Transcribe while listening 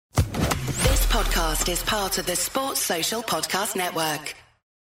podcast is part of the Sports Social Podcast Network.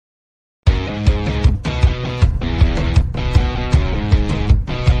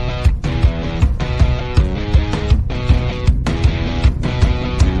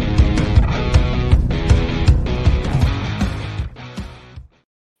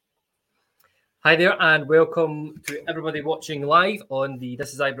 Hi there and welcome to everybody watching live on the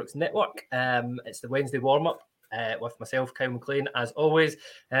This Is Ibrox network. It's the Wednesday warm-up with myself, Kyle McLean, as always.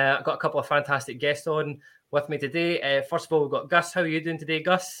 I've got a couple of fantastic guests on with me today. First of all, we've got Gus. How are you doing today,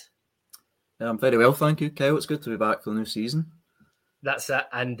 Gus? I'm very well, thank you, Kyle. It's good to be back for the new season. That's it.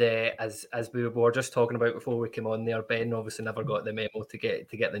 And as we were just talking about before we came on there, Ben obviously never got the memo to get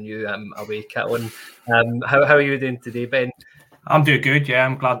the new away kit on. How are you doing today, Ben? I'm doing good. Yeah,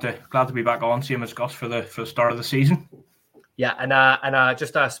 I'm glad to be back on, same as Gus for the start of the season. Yeah, and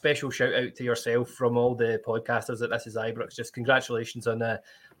just a special shout out to yourself from all the podcasters at This Is Ibrox. Just congratulations on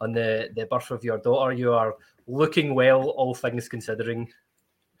the birth of your daughter. You are looking well, all things considering.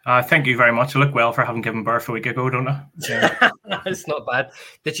 Thank you very much. I look well for having given birth a week ago, don't I? Yeah. It's not bad.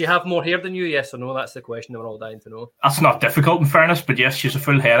 Did she have more hair than you? Yes or no? That's the question that we're all dying to know. That's not difficult, in fairness, but yes, she's a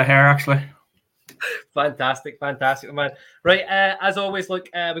full head of hair, actually. Fantastic, man. Right, as always, look,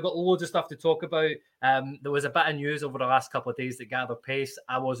 we've got loads of stuff to talk about. There was a bit of news over the last couple of days that gathered pace.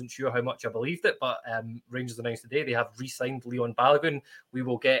 I wasn't sure how much I believed it, but Rangers announced today they have re-signed Leon Balogun. We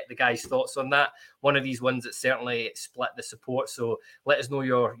will get the guys' thoughts on that. One of these ones that certainly split the support, so let us know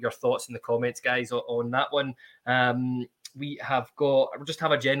your thoughts in the comments, guys, on that one. We'll just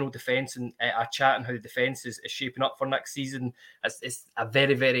have a general defence and a chat on how the defence is shaping up for next season. It's a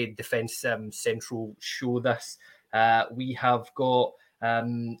very, very defence central show, this. We have got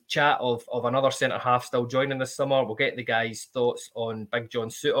chat of another centre-half still joining this summer. We'll get the guys' thoughts on Big John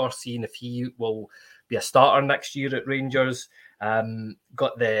Souttar, seeing if he will be a starter next year at Rangers. I don't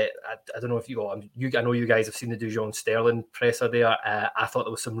know if I know you guys have seen the Dujon Sterling presser there. I thought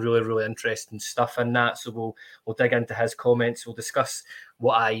there was some really, really interesting stuff in that. So we'll dig into his comments. We'll discuss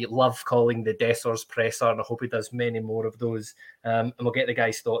what I love calling the Dessers presser, and I hope he does many more of those. And we'll get the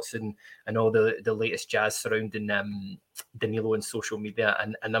guys' thoughts and all the latest jazz surrounding Danilo and social media.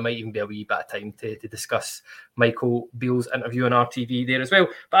 And there might even be a wee bit of time to discuss Michael Beale's interview on RTV there as well.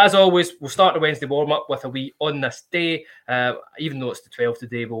 But as always, we'll start the Wednesday warm-up with a wee on this day. Even though it's the 12th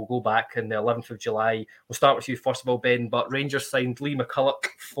today, we'll go back on the 11th of July. We'll start with you first of all, Ben. But Rangers signed Lee McCulloch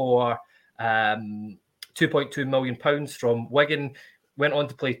for £2.2 million from Wigan. Went on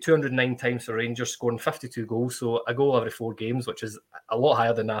to play 209 times for Rangers, scoring 52 goals, so a goal every 4 games, which is a lot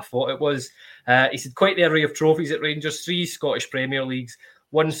higher than I thought it was. He's had quite the array of trophies at Rangers: 3 Scottish Premier Leagues,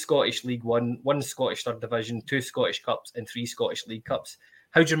 1 Scottish League One, 1 Scottish Third Division, 2 Scottish Cups, and 3 Scottish League Cups.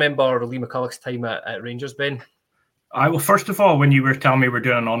 How do you remember Lee McCulloch's time at Rangers, Ben? Well, first of all, when you were telling me we're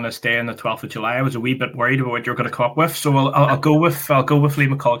doing it on this day on the 12th of July, I was a wee bit worried about what you're going to come up with. So I'll go with Lee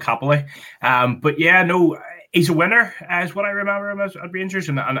McCulloch happily. But yeah, no. He's a winner, is what I remember him as at Rangers,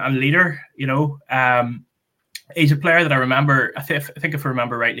 and leader. You know, he's a player that I remember. I think if I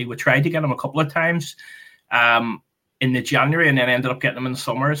remember rightly, we tried to get him a couple of times in the January, and then ended up getting him in the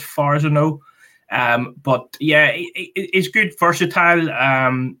summer, as far as I know. But yeah, he's good, versatile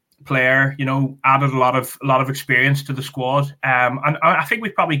player. You know, added a lot of experience to the squad. And I think we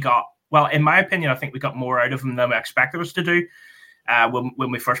probably got, well, in my opinion, I think we got more out of him than we expected us to do when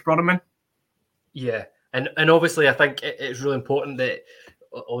we first brought him in. Yeah. And obviously, I think it's really important that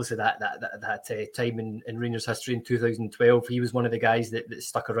obviously that time in Rangers history in 2012, he was one of the guys that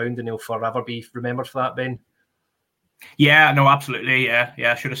stuck around, and he'll forever be remembered for that, Ben. Yeah, no, absolutely. Yeah,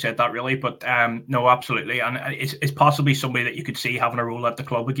 I should have said that really, but no, absolutely. And it's possibly somebody that you could see having a role at the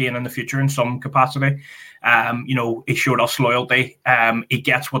club again in the future in some capacity. You know, he showed us loyalty. He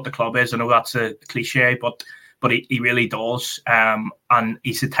gets what the club is. I know that's a cliche, but he really does. And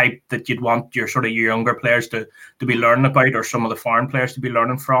he's the type that you'd want your younger players to be learning about, or some of the foreign players to be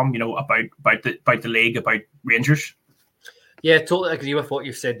learning from, you know, about the league, about Rangers. Yeah, totally agree with what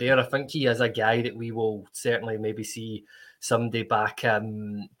you've said there. I think he is a guy that we will certainly maybe see someday back at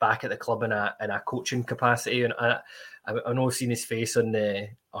the club in a coaching capacity. And I know I've seen his face on the,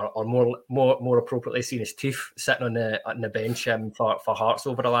 or more appropriately, seen his teeth sitting on the bench for Hearts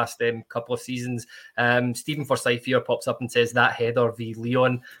over the last couple of seasons. Stephen Forsyth here pops up and says that header v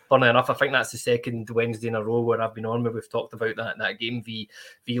Leon. Funnily enough, I think that's the second Wednesday in a row where I've been on where we've talked about that game v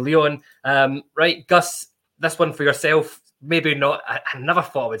Leon. Right, Gus, this one for yourself. Maybe not. I never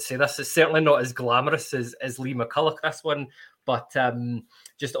thought I would say this. It's certainly not as glamorous as Lee McCulloch, this one. But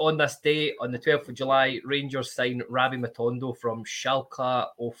just on this day, on the 12th of July, Rangers sign Ravi Matondo from Schalke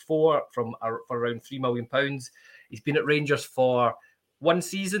 04 for around £3 million. He's been at Rangers for one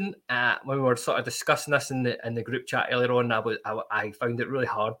season. When we were sort of discussing this in the group chat earlier on, I found it really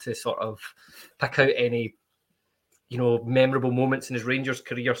hard to sort of pick out any, memorable moments in his Rangers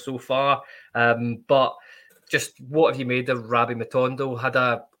career so far. But just what have you made of Rabbi Matondo? Had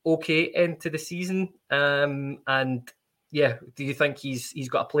a okay end to the season, and yeah, do you think he's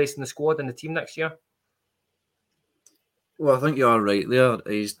got a place in the squad and the team next year? Well, I think you are right there.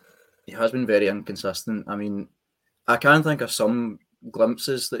 He has been very inconsistent. I mean, I can think of some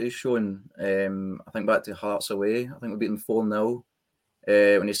glimpses that he's shown. I think back to Hearts away. I think we beat them 4-0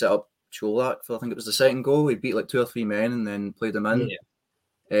 when he set up Cholak for, I think it was the second goal. He beat like 2 or 3 men and then played them in.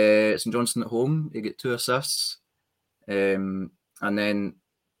 Yeah. St Johnstone at home, he got 2 assists. And then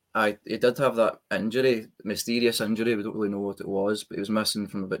he did have that injury, mysterious injury. We don't really know what it was, but he was missing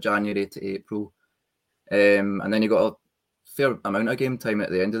from about January to April. And then he got a fair amount of game time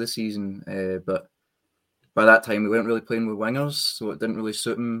at the end of the season. But by that time, we weren't really playing with wingers, so it didn't really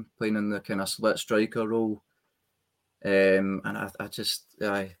suit him playing in the kind of split striker role. And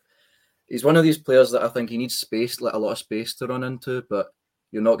he's one of these players that I think he needs space, like a lot of space to run into, but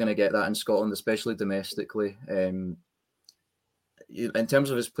you're not going to get that in Scotland, especially domestically. In terms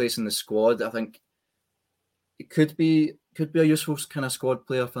of his place in the squad, I think it could be a useful kind of squad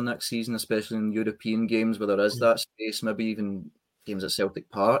player for next season, especially in European games where there is that space, maybe even games at Celtic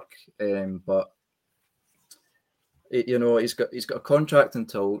Park. But he's got a contract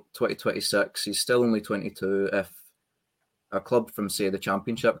until 2026. He's still only 22. If a club from, say, the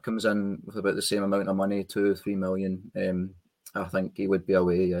Championship comes in with about the same amount of money, 2-3 million, I think he would be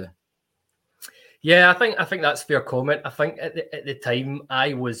away. Yeah. Yeah, I think that's a fair comment. I think at the time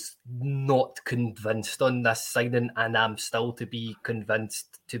I was not convinced on this signing, and I'm still to be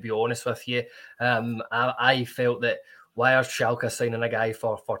convinced, to be honest with you. I felt that why are Schalke signing a guy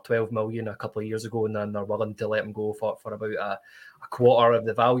for 12 million a couple of years ago, and then they're willing to let him go for about a quarter of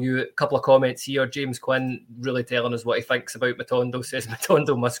the value? A couple of comments here. James Quinn really telling us what he thinks about Matondo, says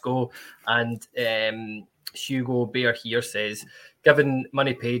Matondo must go. And Hugo Bear here says, given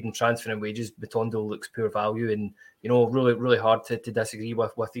money paid and transfer and wages, Matondo looks poor value. And, really, really hard to disagree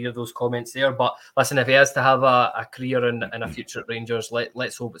with either of those comments there. But listen, if he has to have a career and a future at Rangers,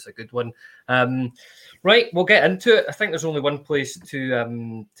 let's hope it's a good one. Right, we'll get into it. I think there's only one place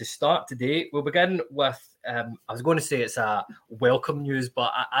to start today. We'll begin with, I was going to say it's a welcome news,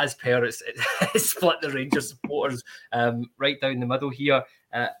 but as per it's split the Rangers supporters right down the middle here.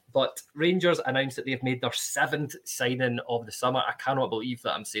 But Rangers announced that they've made their 7th signing of the summer. I cannot believe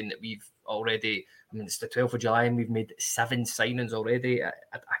that I'm saying that we've already, it's the 12th of July and we've made 7 signings already.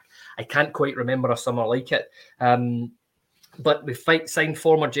 I can't quite remember a summer like it. But we signed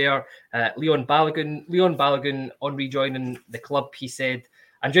former JR Leon Balogun. Leon Balogun, on rejoining the club, he said,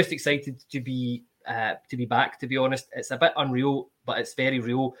 I'm just excited to be back, to be honest. It's a bit unreal, but it's very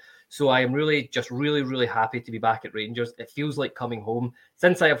real. So I am really happy to be back at Rangers. It feels like coming home.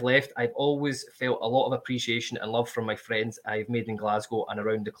 Since I have left, I've always felt a lot of appreciation and love from my friends I've made in Glasgow and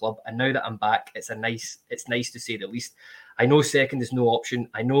around the club. And now that I'm back, it's nice to say the least. I know second is no option.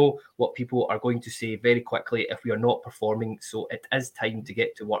 I know what people are going to say very quickly if we are not performing. So it is time to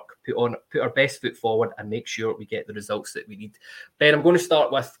get to work, put our best foot forward and make sure we get the results that we need. Ben, I'm going to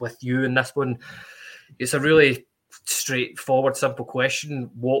start with you in this one. It's a really straightforward, simple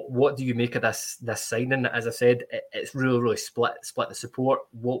question. What do you make of this signing? As I said, it's really split the support.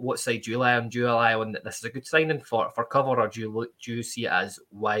 What side do you lie on? Do you lie on that this is a good signing for cover, or do you see it as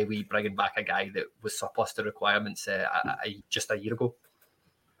why we bringing back a guy that was surplus to requirements just a year ago?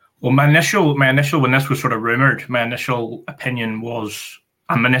 Well, my initial when this was sort of rumoured, my initial opinion was,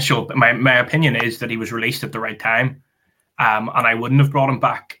 my opinion is that he was released at the right time, and I wouldn't have brought him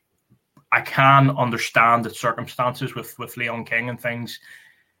back. I can understand the circumstances with Leon King and things.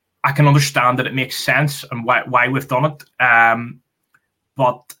 I can understand that it makes sense and why we've done it.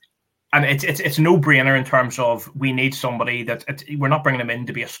 But it's a no-brainer in terms of we need somebody that we're not bringing him in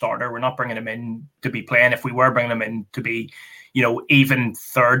to be a starter. We're not bringing him in to be playing. If we were bringing him in to be, even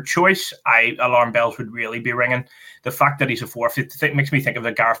third choice, alarm bells would really be ringing. The fact that he's a fourth, it makes me think of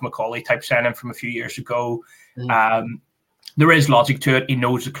the Gareth McCauley type signing from a few years ago. Mm-hmm. There is logic to it. He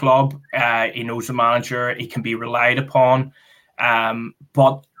knows the club. He knows the manager. He can be relied upon.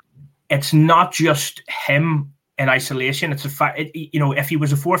 But it's not just him in isolation. It's a fact. If he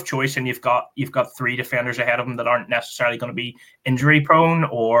was a fourth choice and you've got 3 defenders ahead of him that aren't necessarily going to be injury prone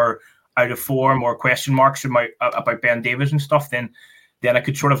or out of form or question marks about Ben Davies and stuff, then I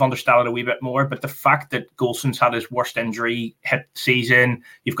could sort of understand it a wee bit more. But the fact that Golson's had his worst injury hit season,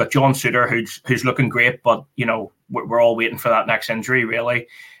 you've got John Suter who's looking great, but we're all waiting for that next injury, really.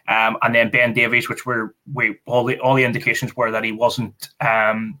 And then Ben Davies, which all the indications were that he wasn't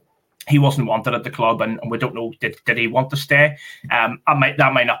wanted at the club, and we don't know did he want to stay. That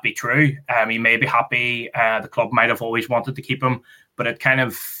might not be true. He may be happy. The club might have always wanted to keep him, but it's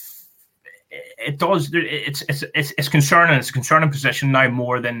concerning. It's a concerning position now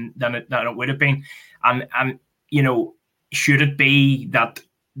more than it would have been. And should it be that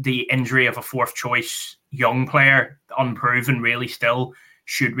the injury of a fourth choice young player, unproven, really still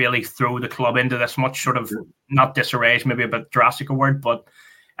should really throw the club into this much sort of, not disarray is maybe a bit drastic a word, but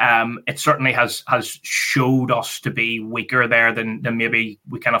it certainly has showed us to be weaker there than maybe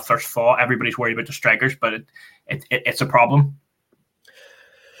we kind of first thought. Everybody's worried about the strikers, but it's a problem.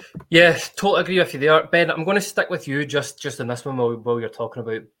 Yeah, totally agree with you there, Ben. I'm going to stick with you just in this one while you're talking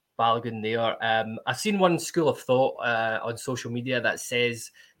about Balogun there. I've seen one school of thought on social media that says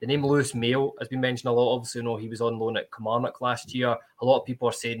the name Lewis Mayo has been mentioned a lot. Obviously, he was on loan at Kilmarnock last year. A lot of people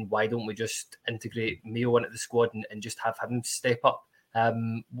are saying, why don't we just integrate Mayo into the squad and just have him step up?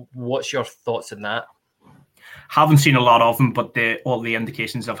 What's your thoughts on that? Haven't seen a lot of him, but all the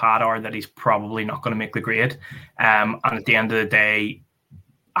indications I've had are that he's probably not going to make the grade. And at the end of the day,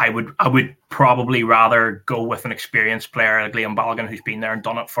 I would probably rather go with an experienced player like Leon Balogun, who's been there and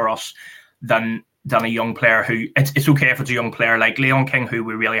done it for us, than a young player who it's okay if it's a young player like Leon King, who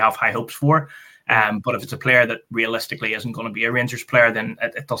we really have high hopes for. But if it's a player that realistically isn't going to be a Rangers player, then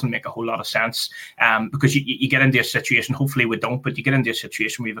it doesn't make a whole lot of sense. Because you get into a situation, hopefully we don't, but you get into a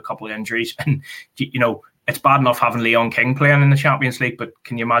situation where you have a couple of injuries, and it's bad enough having Leon King playing in the Champions League, but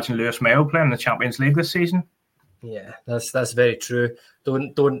can you imagine Lewis Mayo playing in the Champions League this season? Yeah, that's very true.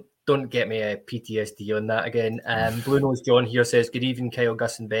 Don't get me a PTSD on that again. Blue Nose John here says, good evening, Kyle,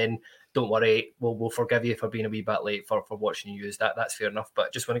 Gus and Ben. Don't worry, we'll forgive you for being a wee bit late for watching you use that. That's fair enough,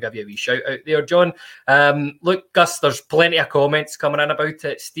 but just want to give you a wee shout out there, John. Look, Gus, there's plenty of comments coming in about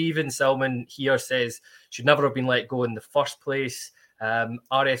it. Stephen Selman here says, should never have been let go in the first place.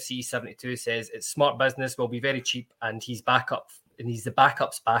 RFC72 says, it's smart business, will be very cheap, and he's backup. And he's the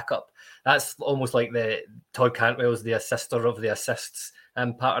backup's backup. That's almost like the Todd Cantwell's the assister of the assists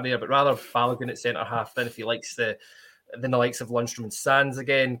pattern there, but rather Balogun at centre half than if he likes the likes of Lundstrom and Sands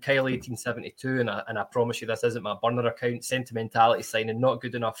again. Kyle 1872, and I promise you this isn't my burner account. Sentimentality signing not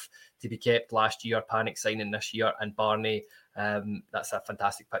good enough to be kept last year. Panic signing this year. And Barney, that's a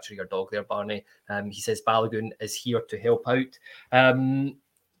fantastic picture of your dog there, Barney. He says Balogun is here to help out. The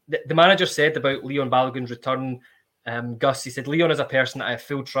manager said about Leon Balogun's return. Gus, he said, Leon is a person that I have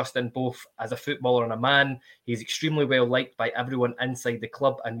full trust in, both as a footballer and a man. He's extremely well liked by everyone inside the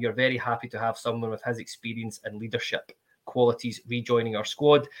club, and we are very happy to have someone with his experience and leadership qualities rejoining our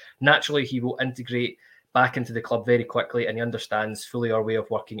squad. Naturally, he will integrate back into the club very quickly, and he understands fully our way of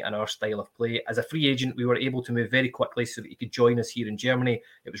working and our style of play. As a free agent, we were able to move very quickly so that he could join us here in Germany.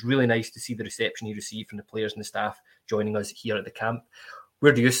 It was really nice to see the reception he received from the players and the staff joining us here at the camp.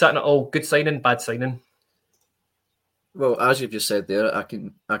 Where do you sit in it all? Good signing, bad signing? Well, as you've just said there, I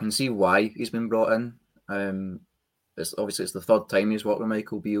can see why he's been brought in. It's the third time he's worked with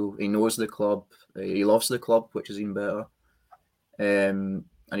Michael Beale. He knows the club. He loves the club, which is even better. And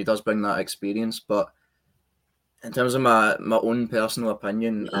he does bring that experience. But in terms of my own personal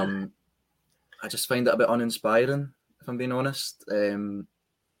opinion, I just find it a bit uninspiring, if I'm being honest.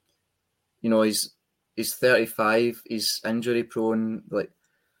 He's 35. He's injury prone. Like,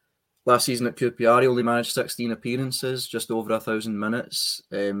 last season at QPR, he only managed 16 appearances, just over 1,000 minutes.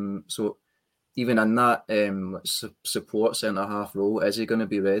 So even in that support centre-half role, is he going to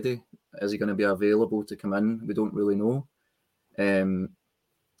be ready? Is he going to be available to come in? We don't really know. He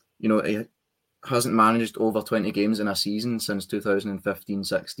hasn't managed over 20 games in a season since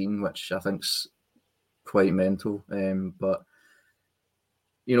 2015-16, which I think's quite mental. But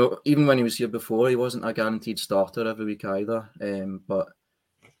even when he was here before, he wasn't a guaranteed starter every week either. But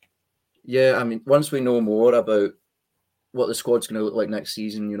yeah, I mean, once we know more about what the squad's going to look like next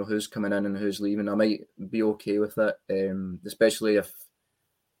season, who's coming in and who's leaving, I might be okay with it, especially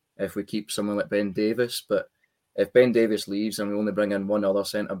if we keep someone like Ben Davies. But if Ben Davies leaves and we only bring in one other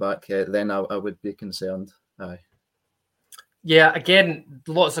centre-back, then I would be concerned. Aye. Yeah, again,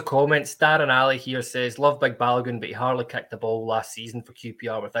 lots of comments. Darren Alley here says, love Big Balogun, but he hardly kicked the ball last season for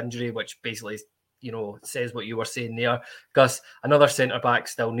QPR with injury, which basically says what you were saying there. Gus, another centre-back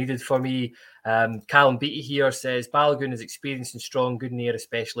still needed for me. Callum Beattie here says, Balogun is experienced and strong, good in the air,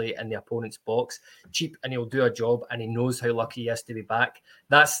 especially in the opponent's box. Cheap, and he'll do a job, and he knows how lucky he is to be back.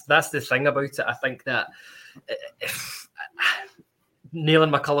 That's the thing about it. I think that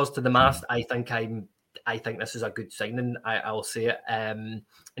nailing my colours to the mast, I think this is a good signing. I'll say it.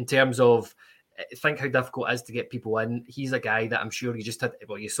 In terms of think how difficult it is to get people in. He's a guy that I'm sure he just had.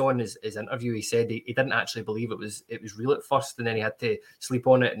 Well, you saw in his interview, he said he didn't actually believe it was real at first, and then he had to sleep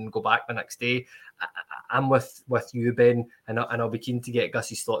on it and go back the next day. I'm with you, Ben, and I'll be keen to get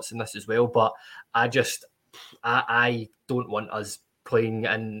Gus's thoughts on this as well. But I don't want us playing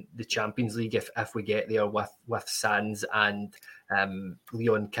in the Champions League if we get there with Sands and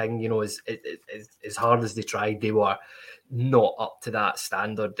Leon King. You know, as hard as they tried, they were not up to that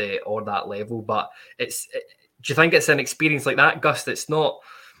standard or that level. But do you think it's an experience like that, Gus, that's not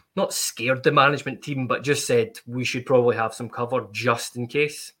scared the management team, but just said we should probably have some cover just in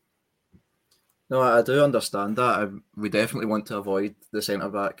case? No, I do understand that. We definitely want to avoid the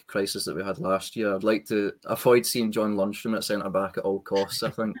centre-back crisis that we had last year. I'd like to avoid seeing John Lundstram at centre-back at all costs, I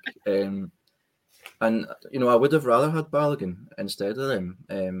think. And, you know, I would have rather had Balogun instead of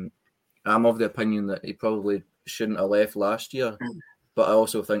him. I'm of the opinion that he probably shouldn't have left last year, but I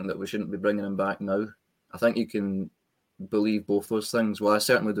also think that we shouldn't be bringing him back now. I think you can believe both those things. Well, I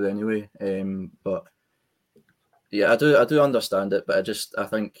certainly do anyway. But yeah, I do understand it, but I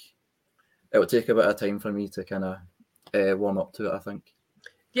think it would take a bit of time for me to kind of warm up to it, I think.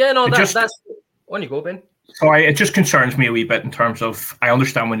 Yeah, no, that's... On you go, Ben. Sorry, it just concerns me a wee bit in terms of, I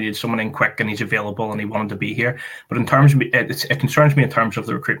understand we needed someone in quick and he's available and he wanted to be here, but in terms of, it concerns me in terms of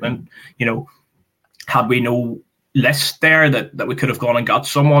the recruitment. You know, had we no list there that we could have gone and got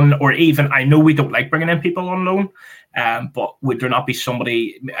someone, or even, I know we don't like bringing in people on loan, but would there not be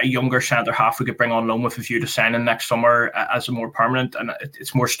somebody, a younger centre half we could bring on loan with a view to signing next summer as a more permanent, and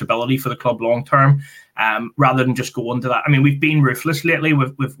it's more stability for the club long term, rather than just go into that. I mean, we've been ruthless lately.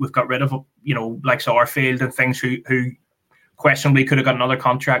 We've got rid of, you know, like Arfield and things who questionably could have got another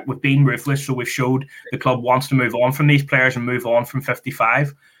contract. We've been ruthless, so we've showed the club wants to move on from these players and move on from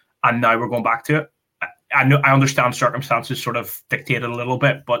 55, and now we're going back to it. I know, I understand circumstances sort of dictated a little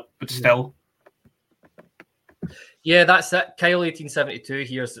bit, but still. Yeah, that's it. Kyle 1872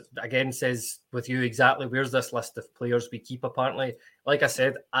 here again says with you exactly, where's this list of players we keep apparently? Like I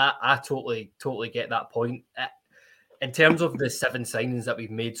said, I totally get that point. In terms of the 7 signings that we've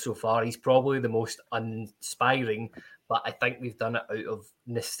made so far, he's probably the most uninspiring, but I think we've done it out of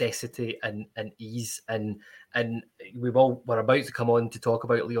necessity and ease. And we're about to come on to talk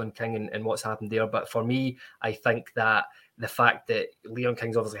about Leon King and what's happened there. But for me, I think that the fact that Leon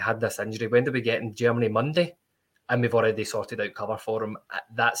King's obviously had this injury, when did we get in Germany? Monday? And we've already sorted out cover for him.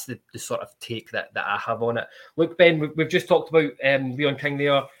 That's the sort of take that I have on it. Look, Ben, we've just talked about Leon King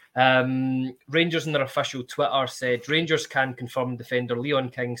there. Rangers in their official Twitter said Rangers can confirm defender Leon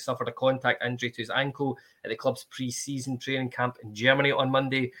King suffered a contact injury to his ankle at the club's pre-season training camp in Germany on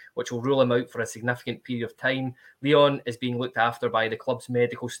Monday, which will rule him out for a significant period of time. Leon is being looked after by the club's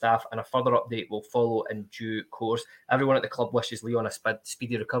medical staff, and a further update will follow in due course. Everyone at the club wishes Leon a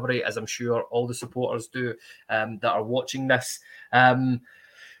speedy recovery, as I'm sure all the supporters do that are watching this. How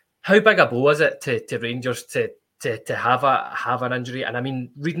big a blow is it to Rangers to have an injury? And I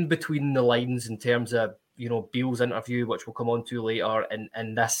mean, reading between the lines in terms of, you know, Beale's interview, which we'll come on to later,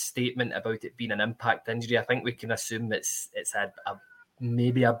 and this statement about it being an impact injury, I think we can assume it's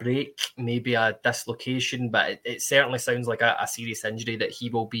maybe a break, maybe a dislocation, but it certainly sounds like a serious injury that he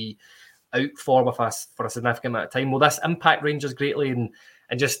will be out for with us for a significant amount of time. Will this impact Rangers greatly? And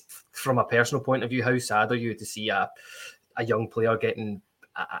just from a personal point of view, how sad are you to see a young player getting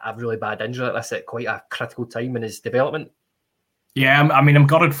a really bad injury like this at quite a critical time in his development? Yeah, I mean, I'm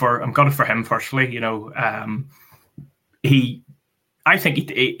gutted for him personally. You know, I think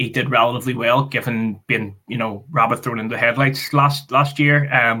he did relatively well given being, you know, rabbit thrown into the headlights last year.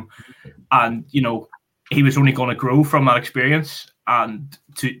 And you know, he was only going to grow from that experience, and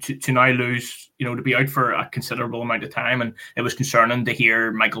to now lose, you know, to be out for a considerable amount of time. And it was concerning to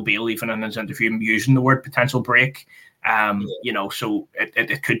hear Michael Beale even in his interview using the word potential break. You know, so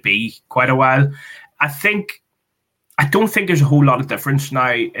it could be quite a while. I don't think there's a whole lot of difference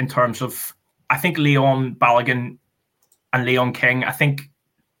now in terms of, I think Leon Balogun and Leon King, I think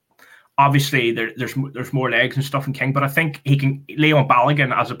obviously there's more legs and stuff in King, but I think Leon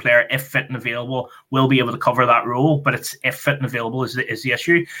Balogun as a player, if fit and available, will be able to cover that role, but it's if fit and available is the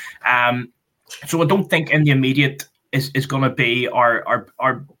issue. So I don't think in the immediate is going to be I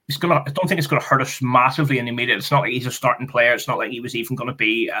don't think it's going to hurt us massively in the immediate. It's not like he's a starting player. It's not like he was even going to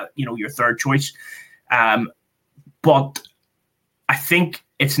be, you know, your third choice. But I think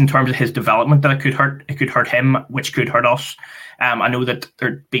it's in terms of his development that it could hurt. It could hurt him, which could hurt us. I know that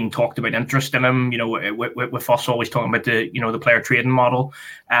they're being talked about interest in him. You know, with us always talking about the player trading model.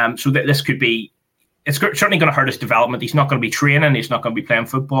 So this could be it's certainly going to hurt his development. He's not going to be training. He's not going to be playing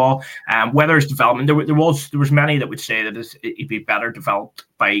football. Whether his development, there was many that would say that he'd be better developed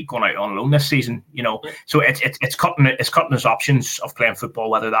by going out on loan this season. So it's cutting his options of playing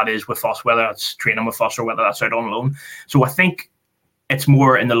football, whether that is with us, whether that's training with us, or whether that's out on loan. So I think it's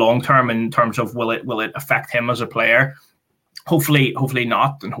more in the long term in terms of will it affect him as a player. Hopefully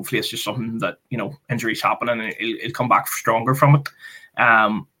not, and hopefully it's just something that injuries happen and he'll come back stronger from it.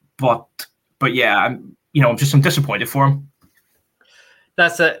 But yeah, I'm disappointed for him.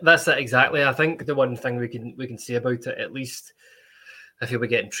 That's it exactly. I think the one thing we can say about it, at least if he'll be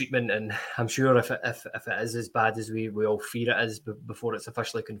getting treatment, and I'm sure if it is as bad as we all fear it is before it's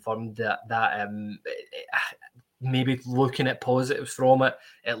officially confirmed, that maybe looking at positives from it,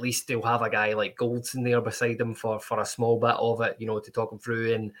 at least they'll have a guy like Goldson there beside him for a small bit of it, to talk him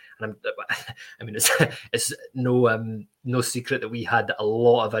through. And I mean, it's no secret that we had a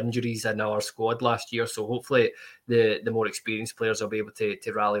lot of injuries in our squad last year. So hopefully the more experienced players will be able to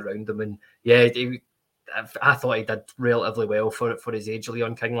rally around them. And yeah, I thought he did relatively well for his age,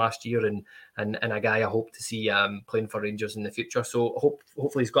 Leon King, last year, and a guy I hope to see playing for Rangers in the future. So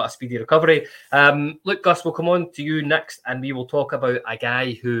hopefully he's got a speedy recovery. Look, Gus, we'll come on to you next, and we will talk about a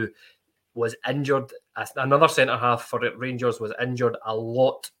guy who was injured. Another centre-half for Rangers was injured a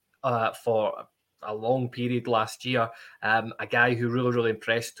lot for a long period last year. A guy who really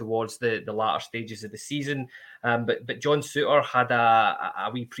impressed towards the latter stages of the season. But John Souttar had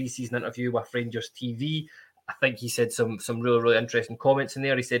a wee pre-season interview with Rangers TV. I think he said some really interesting comments in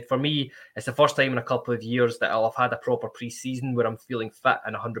there. He said, "For me, it's the first time in a couple of years that I'll have had a proper pre-season where I'm feeling fit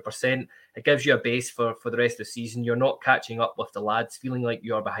and 100%. It gives you a base for the rest of the season. You're not catching up with the lads, feeling like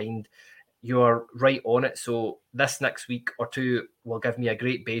you're behind. You're right on it. So this next week or two will give me a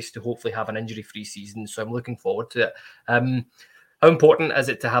great base to hopefully have an injury-free season. So I'm looking forward to it." How important is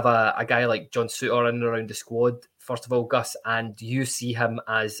it to have a guy like John Souttar in and around the squad, first of all, Gus? And do you see him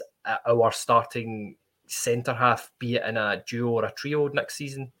as our starting centre-half, be it in a duo or a trio next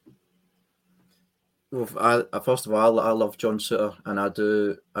season? Well, first of all, I love John Souttar, and I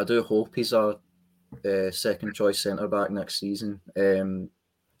do hope he's our second-choice centre-back next season.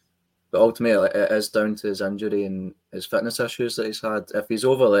 But ultimately, it is down to his injury and his fitness issues that he's had. If he's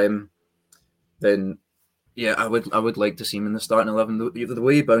over them, then yeah, I would like to see him in the starting 11. The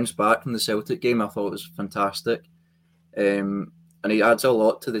way he bounced back from the Celtic game, I thought was fantastic. And he adds a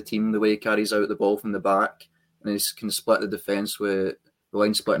lot to the team, the way he carries out the ball from the back, and he can split the defence with the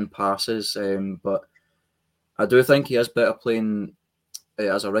line-splitting passes. But I do think he is better playing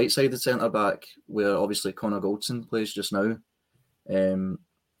as a right-sided centre-back, where obviously Connor Goldson plays just now. And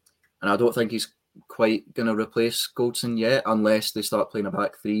I don't think he's quite going to replace Goldson yet, unless they start playing a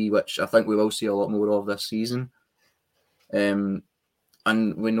back three, which I think we will see a lot more of this season. And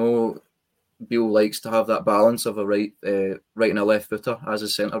we know Beale likes to have that balance of a right and a left footer as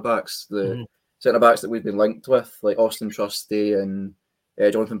his centre backs. The centre backs that we've been linked with, like Austin Trusty and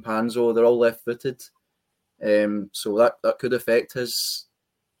Jonathan Panzo, they're all left footed. So that could affect his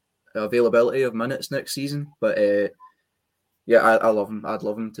availability of minutes next season. But yeah, I love him. I'd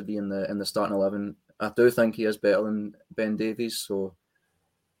love him to be in the starting 11. I do think he is better than Ben Davies. So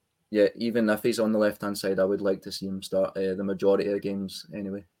yeah, even if he's on the left-hand side, I would like to see him start the majority of games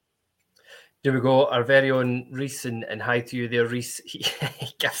anyway. Here we go, our very own Reese, and hi to you there, Reese. He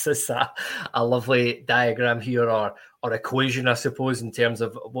gives us a lovely diagram here, or equation, I suppose, in terms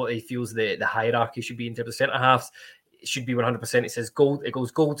of what he feels the hierarchy should be in terms of centre-halves. It should be 100%. It says it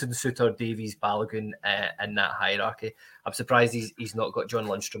goes Goldson, Souttar, Davies, Balogun in that hierarchy. I'm surprised he's not got John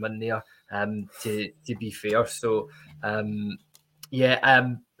Lundstram in there, to be fair. So,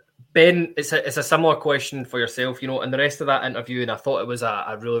 Ben, it's a similar question for yourself, and the rest of that interview, and I thought it was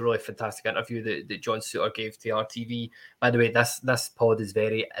a really fantastic interview that John Souttar gave to RTV. By the way, this pod is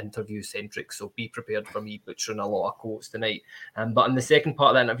very interview-centric, so be prepared for me butchering a lot of quotes tonight. But in the second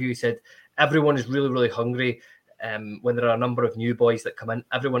part of the interview, he said, everyone is really hungry. When there are a number of new boys that come in,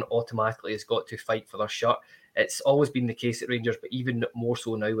 everyone automatically has got to fight for their shirt. It's always been the case at Rangers, but even more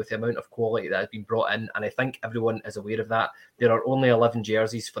so now with the amount of quality that has been brought in, and I think everyone is aware of that. There are only 11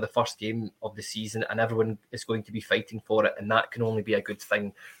 jerseys for the first game of the season, and everyone is going to be fighting for it, and that can only be a good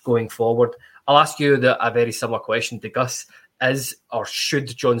thing going forward. I'll ask you a very similar question to Gus. Is or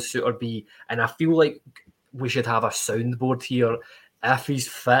should John Souttar be, and I feel like we should have a soundboard here, if he's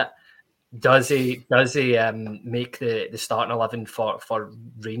fit, does he make the starting 11 for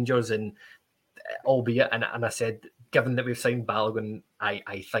Rangers? And albeit, and I said, given that we've signed Balogun,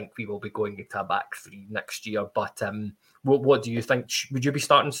 I think we will be going into a back three next year. But what do you think? Would you be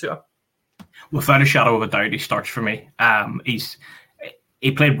starting Souttar? Without a shadow of a doubt, he starts for me.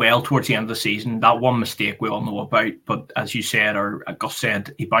 he played well towards the end of the season. That one mistake we all know about, but as you said, or Gus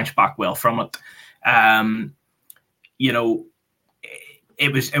said, he bounced back well from it. You know, I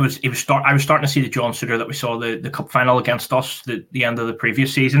was starting to see the John Suter that we saw the cup final against us the end of the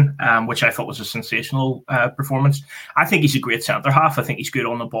previous season, which I thought was a sensational performance. I think he's a great centre half. I think he's good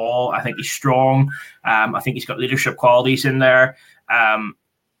on the ball. I think he's strong. I think he's got leadership qualities in there.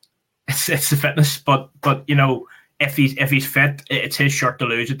 It's the fitness, but you know, if he's fit, it's his shirt to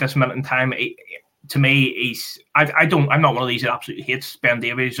lose at this minute in time. To me, I'm not one of these that absolutely hates Ben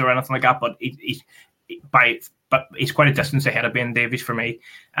Davies or anything like that, but he's quite a distance ahead of Ben Davies for me.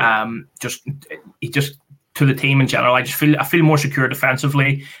 He just to the team in general, I feel more secure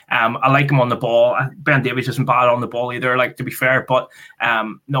defensively. I like him on the ball. Ben Davies isn't bad on the ball either, like, to be fair, but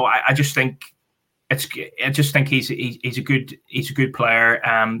no, I just think he's a good player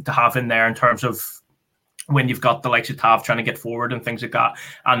to have in there in terms of when you've got the likes of Tav trying to get forward and things like that,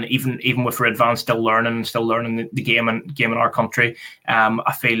 and even with Ridvan still learning the game in our country,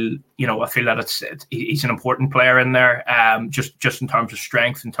 I feel that he's an important player in there, just in terms of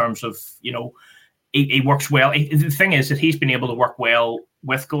strength, in terms of, you know, he works well. The thing is that he's been able to work well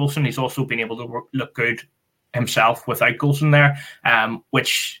with Goulson. He's also been able to look good himself without Goulson there,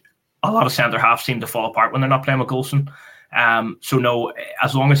 which a lot of centre halves seem to fall apart when they're not playing with Goulson. So no,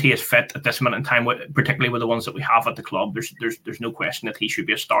 as long as he is fit at this minute in time, particularly with the ones that we have at the club, there's no question that he should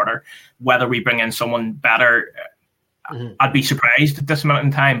be a starter. Whether we bring in someone better, I'd be surprised at this minute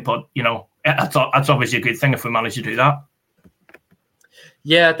in time. But you know, that's obviously a good thing if we manage to do that.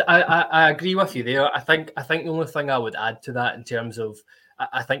 Yeah, I agree with you there. I think the only thing I would add to that in terms of,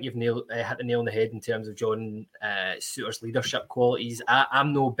 I think you've hit the nail on the head in terms of John Suter's leadership qualities.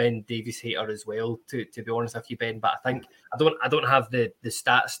 I'm no Ben Davies hater as well, to be honest with you, Ben. But I think I don't have the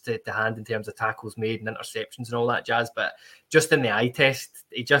stats to hand in terms of tackles made and interceptions and all that jazz. But just in the eye test,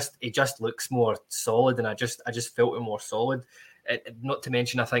 he just looks more solid, and I just felt him more solid. Not to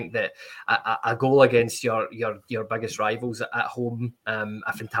mention, I think that a goal against your biggest rivals at home,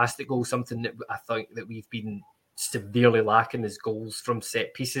 a fantastic goal, something that I think that we've been severely lacking is goals from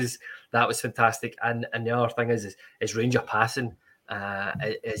set pieces. That was fantastic, and the other thing is range of passing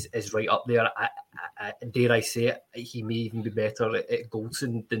is right up there. I dare I say it, he may even be better at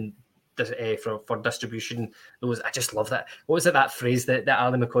Goulson than for distribution. I just love that. What was it, that phrase that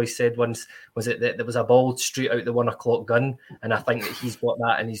Ali McCoy said once? Was it that there was a ball straight out the 1 o'clock gun? And I think that he's got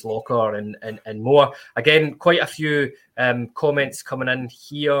that in his locker and more. Again, quite a few comments coming in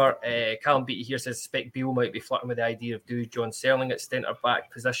here. Callum Beattie here says Spec Beale might be flirting with the idea of do John Serling at centre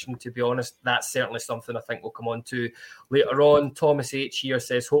back position. To be honest, that's certainly something I think we'll come on to later on. Thomas H here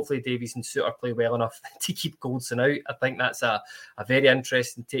says hopefully Davies and Suter play well enough to keep Goulson out. I think that's a very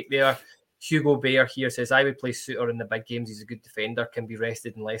interesting take there. Hugo Bayer here says I would play Suter in the big games. He's a good defender, can be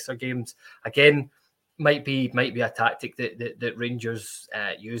rested in lesser games. Again, might be a tactic that Rangers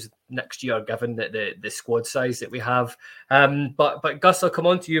use next year, given that the squad size that we have. But Gus, I'll come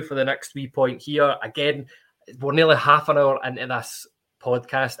on to you for the next wee point here. Again, we're nearly half an hour into this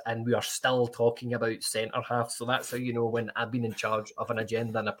podcast and we are still talking about centre half. So that's how you know when I've been in charge of an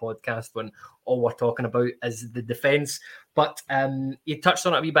agenda and a podcast, when all we're talking about is the defence. But you touched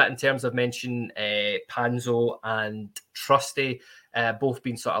on it a wee bit in terms of mentioning Panzo and Trusty, both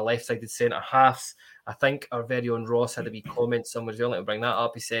being sort of left-sided centre halves. I think our very own Ross had a wee comment somewhere. Let me bring that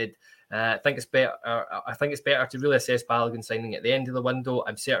up. He said, I think it's better to really assess Balogun signing at the end of the window.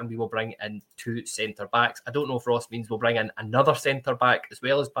 I'm certain we will bring in 2 centre backs. I don't know if Ross means we'll bring in another centre back as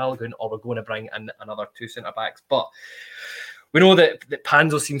well as Balogun, or we're going to bring in another 2 centre backs. But we know that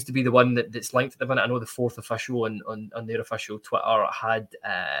Panzo seems to be the one that's linked at the minute. I know the 4th official on their official Twitter had,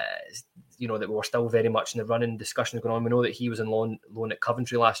 that we were still very much in the running, discussions going on. We know that he was on loan at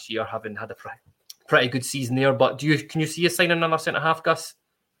Coventry last year, having had a pretty good season there. But can you see us signing another centre half, Gus?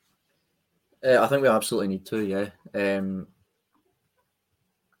 I think we absolutely need to, yeah.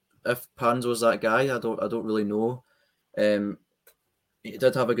 If Panzo's that guy, I don't really know. He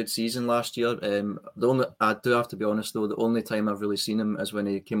did have a good season last year. I do have to be honest though, the only time I've really seen him is when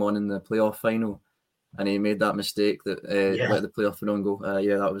he came on in the playoff final, and he made that mistake that let the playoff final go.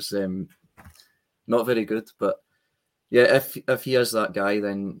 That was not very good. But yeah, if he is that guy,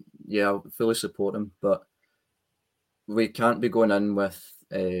 then yeah, I'll fully support him. But we can't be going in with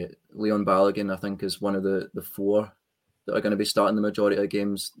Leon Balogun, I think, is one of the 4 that are going to be starting the majority of the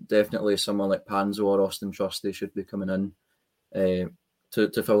games. Definitely someone like Panzo or Austin Trusty should be coming in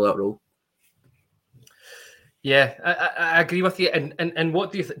to fill that role. Yeah, I agree with you. And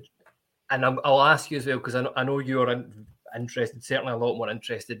what do you think? And I'll ask you as well, because I know you're interested, certainly a lot more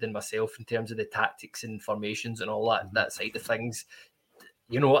interested than myself in terms of the tactics and formations and all that side of things.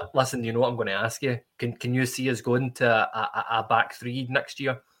 you know what? Listen, you know what I'm going to ask you? Can you see us going to a back three next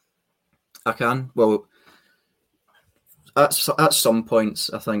year? I can. Well, at some points,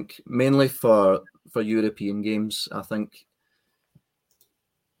 I think, mainly for European games, I think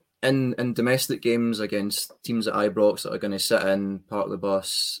in domestic games against teams at Ibrox that are going to sit in, park the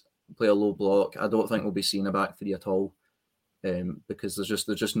bus, play a low block, I don't think we'll be seeing a back three at all. Because there's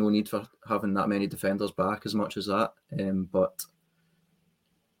just no need for having that many defenders back as much as that. But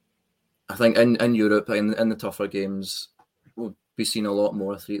I think in Europe, in the tougher games, we'll be seeing a lot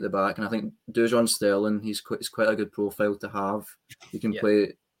more three at the back. And I think Dujon Sterling, he's quite a good profile to have. He can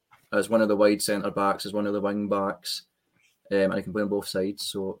play as one of the wide centre backs, as one of the wing backs, and he can play on both sides.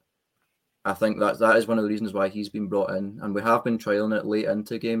 So I think that is one of the reasons why he's been brought in. And we have been trialling it late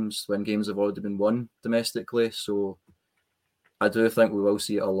into games when games have already been won domestically. So I do think we will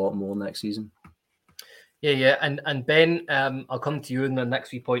see it a lot more next season. Yeah. And Ben, I'll come to you in the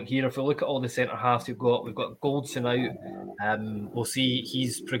next wee point here. If we look at all the centre halves we've got Goldson out. We'll see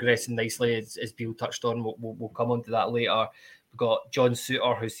he's progressing nicely, as Beale touched on. We'll come on to that later. We've got John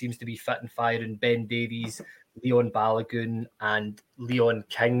Souttar, who seems to be fit and firing, Ben Davies, Leon Balogun, and Leon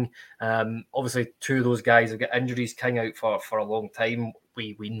King. Obviously, two of those guys have got injuries. King out for a long time.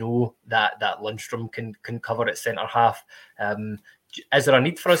 We know that Lundstrom can cover at centre half. Is there a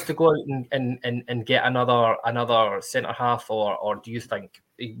need for us to go out and get another centre half, or do you think,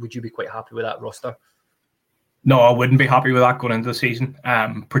 would you be quite happy with that roster? No, I wouldn't be happy with that going into the season,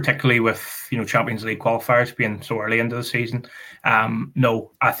 particularly with Champions League qualifiers being so early into the season.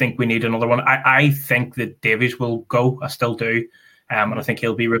 No, I think we need another one. I think that Davies will go. I still do, and I think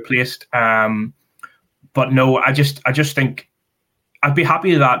he'll be replaced. But no, I just think I'd be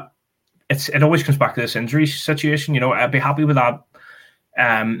happy that it always comes back to this injury situation. I'd be happy with that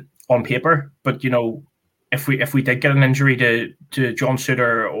on paper, but if we did get an injury to John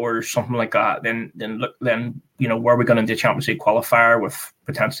Souttar or something like that, then where are we going into the Champions League qualifier with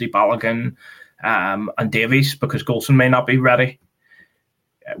potentially Balogun and Davies, because Goldson may not be ready?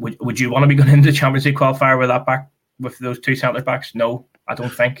 Would you want to be going into the Champions League qualifier with those two centre backs? No, I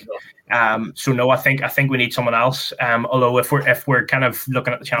don't think. So no, I think we need someone else. Although if we're kind of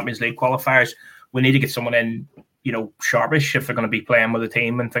looking at the Champions League qualifiers, we need to get someone in, sharpish if they're going to be playing with a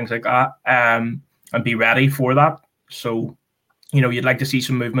team and things like that, and be ready for that. So, you'd like to see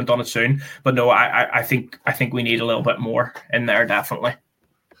some movement on it soon. But no, I think we need a little bit more in there, definitely.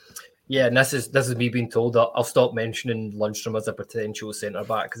 Yeah, and this is me being told that I'll stop mentioning Lundstrom as a potential centre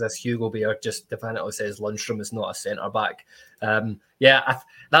back, because as Hugo Bear just definitely says, Lundstrom is not a centre back.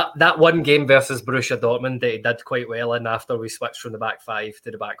 That one game versus Borussia Dortmund, they did quite well in after we switched from the back five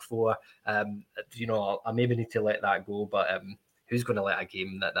to the back four. I maybe need to let that go, but who's going to let a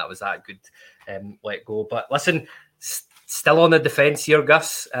game that was that good let go? But listen, still on the defence here,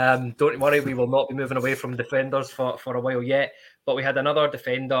 Gus. Don't worry, we will not be moving away from defenders for a while yet. But we had another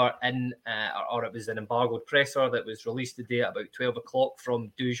defender in, or it was an embargoed presser that was released today at about 12 o'clock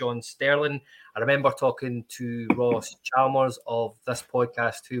from Dujon Sterling. I remember talking to Ross Chalmers of this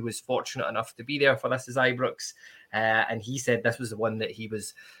podcast, who was fortunate enough to be there for this as Ibrox. And he said this was the one that he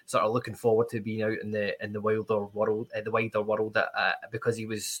was sort of looking forward to being out in the wider world, because he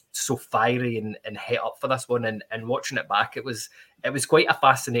was so fiery and het up for this one. And watching it back, it was quite a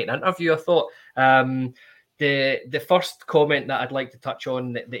fascinating interview, I thought. The first comment that I'd like to touch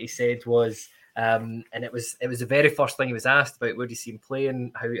on that he said was, and it was the very first thing he was asked about, where do you see him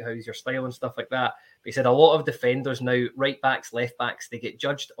playing, how's your style and stuff like that. But he said a lot of defenders now, right backs, left backs, they get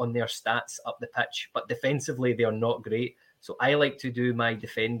judged on their stats up the pitch, but defensively they are not great. So I like to do my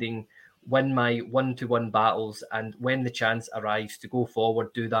defending, win my one-to-one battles, and when the chance arrives to go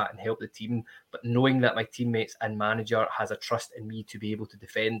forward, do that and help the team, but knowing that my teammates and manager has a trust in me to be able to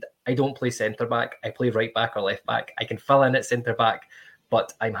defend. I don't play centre-back, I play right-back or left-back. I can fill in at centre-back,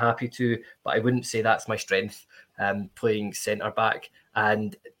 but I'm happy to, but I wouldn't say that's my strength, playing centre-back.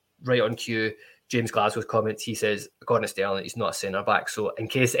 And right on cue, James Glasgow's comments, he says, according to Sterling, he's not a centre-back. So in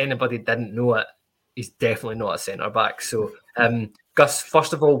case anybody didn't know it, he's definitely not a centre-back. So, Gus,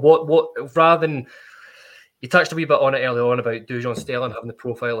 first of all, what rather than, you touched a wee bit on it early on about Dujon Sterling having the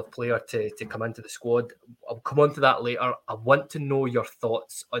profile of player to come into the squad. I'll come on to that later. I want to know your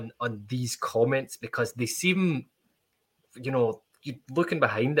thoughts on these comments, because they seem, looking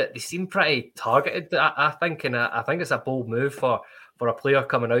behind it, they seem pretty targeted, I think, and I think it's a bold move for a player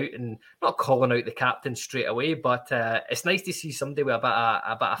coming out and not calling out the captain straight away, but it's nice to see somebody with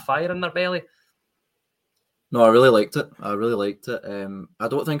a bit of fire in their belly. No, I really liked it. I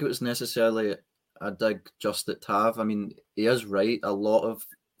don't think it was necessarily a dig just at Tav. I mean, he is right. A lot of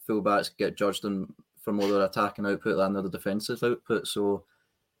fullbacks get judged on for more their attacking output than their defensive output. So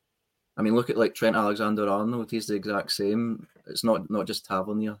I mean, look at like Trent Alexander-Arnold. He's the exact same. It's not just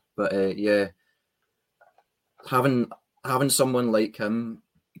Tavernier, but yeah, having someone like him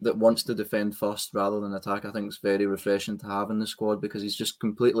that wants to defend first rather than attack, I think is very refreshing to have in the squad, because he's just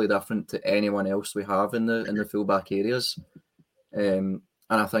completely different to anyone else we have in the fullback areas. And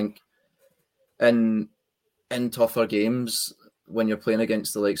I think in tougher games, when you're playing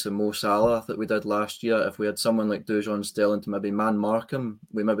against the likes of Mo Salah that we did last year, if we had someone like Dujon Sterling to maybe man mark him,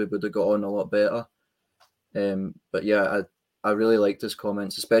 we maybe would have got on a lot better. But yeah, I really liked his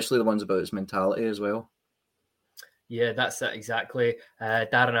comments, especially the ones about his mentality as well. Yeah, that's it, exactly.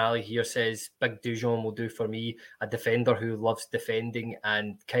 Darren Alley here says, Big Dujon will do for me, a defender who loves defending.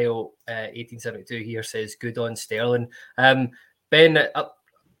 And Kyle 1872 here says, good on Sterling. Ben,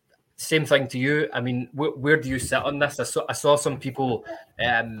 same thing to you. I mean, where do you sit on this? I saw some people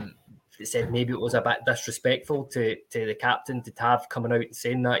that said maybe it was a bit disrespectful to the captain, to Tav, coming out and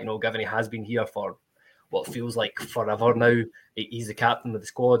saying that, given he has been here for what feels like forever now. He's the captain of the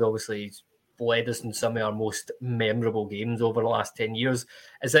squad. Obviously, he's led us in some of our most memorable games over the last 10 years.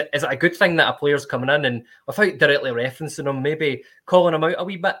 Is it a good thing that a player's coming in and, without directly referencing him, maybe calling him out a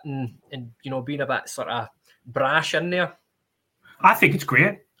wee bit and being a bit sort of brash in there? I think it's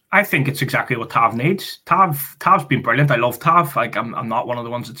great. I think it's exactly what Tav needs. Tav's been brilliant. I love Tav. Like, I'm not one of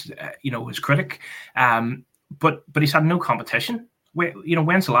the ones that's his critic. But he's had no competition.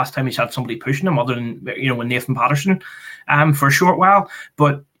 When's the last time he's had somebody pushing him, other than when Nathan Patterson for a short while?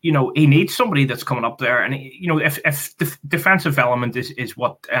 But he needs somebody that's coming up there. And if the defensive element is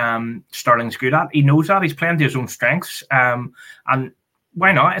what Sterling's good at, he knows that. He's playing to his own strengths. And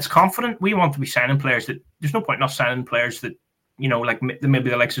why not? It's confident. We want to be signing players that there's no point in us signing players that, like maybe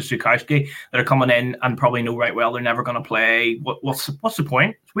the likes of Sukowski, that are coming in and probably know right well they're never going to play. What's the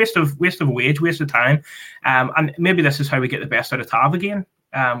point? It's waste of wage, waste of time. And maybe this is how we get the best out of Tav again,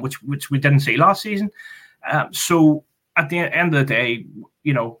 which we didn't see last season. So at the end of the day,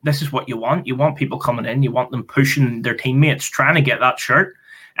 this is what you want. You want people coming in. You want them pushing their teammates, trying to get that shirt.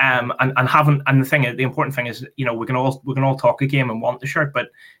 And the important thing is, we can all talk a game and want the shirt, but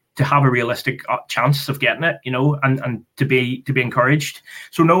to have a realistic chance of getting it, and to be encouraged.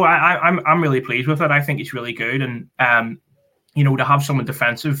 So no, I'm really pleased with it. I think it's really good, and to have someone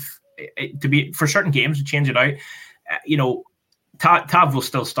defensive, to be for certain games to change it out. Tav will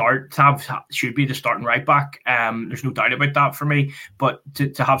still start. Tav should be the starting right back. There's no doubt about that for me. But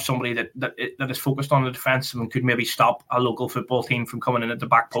to have somebody that is focused on the defence and could maybe stop a local football team from coming in at the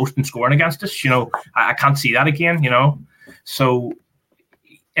back post and scoring against us, I can't see that again. So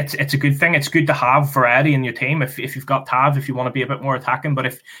it's a good thing. It's good to have variety in your team. If you've got Tav, if you want to be a bit more attacking, but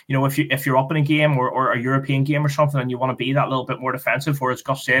if you're up in a game or a European game or something and you want to be that little bit more defensive, or as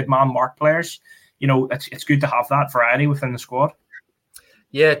Gus said, man mark players, it's good to have that variety within the squad.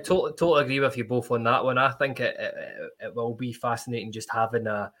 Yeah, totally agree with you both on that one. I think it will be fascinating just having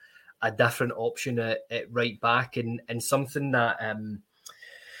a different option at right back, and something that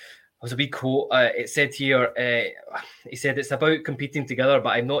was a wee quote. It said here, he said, it's about competing together,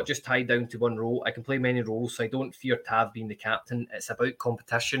 but I'm not just tied down to one role. I can play many roles, so I don't fear Tav being the captain. It's about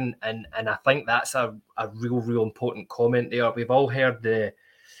competition, and I think that's a real important comment there. We've all heard the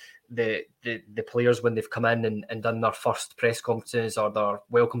players when they've come in and done their first press conferences or their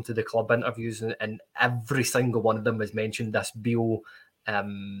welcome to the club interviews, and every single one of them has mentioned this Beale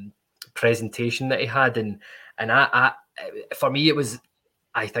presentation that he had, and I for me it was,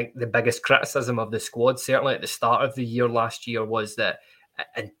 I think, the biggest criticism of the squad, certainly at the start of the year last year, was that,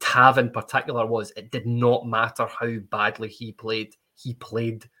 and Tav in particular, was it did not matter how badly he played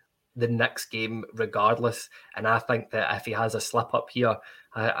the next game regardless. And I think that if he has a slip up here,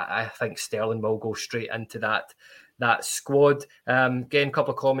 I think Sterling will go straight into that squad. Again, a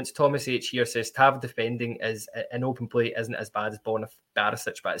couple of comments. Thomas H here says Tav defending is in open play isn't as bad as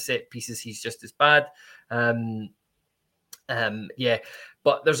Barisic, but at set pieces he's just as bad. Yeah,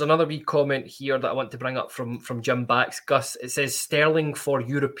 but there's another wee comment here that I want to bring up from Jim Backs. Gus, it says Sterling for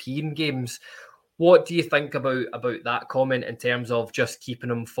European games. What do you think about that comment in terms of just keeping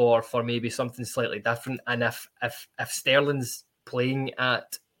him for maybe something slightly different? And if Sterling's playing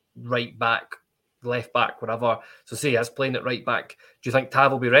at right back, left back, whatever, so say he's playing at right back, do you think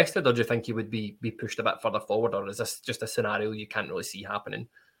Tav will be rested, or do you think he would be pushed a bit further forward, or is this just a scenario you can't really see happening?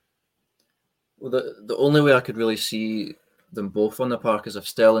 Well, the only way I could really see them both on the park is if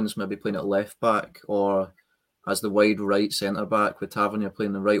Sterling's maybe playing at left back, or as the wide right centre back with Tavernier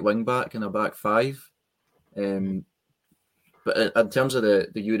playing the right wing back in a back five. But in terms of the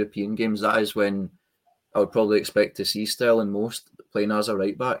European games, that is when I would probably expect to see Sterling most, playing as a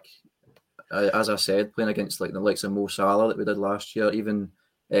right back. As I said, playing against like the likes of Mo Salah that we did last year, even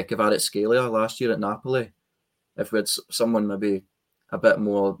Kvaratskhelia last year at Napoli. If we had someone maybe a bit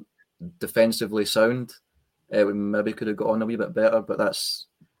more defensively sound, we maybe could have got on a wee bit better, but that's,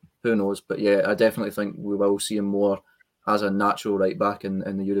 who knows. But yeah, I definitely think we will see him more as a natural right back in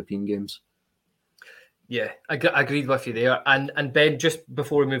the European games. Yeah, I agreed with you there. And Ben, just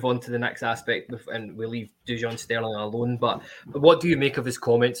before we move on to the next aspect, and we leave Dujon Sterling alone, but what do you make of his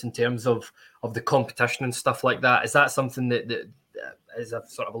comments in terms of the competition and stuff like that? Is that something that as I've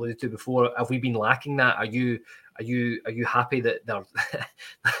sort of alluded to before, have we been lacking that? Are you happy that they're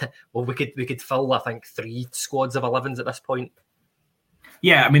well, we could fill, I think, 3 squads of 11s at this point?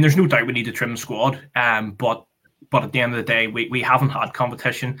 Yeah, I mean, there's no doubt we need to trim the squad, but at the end of the day, we haven't had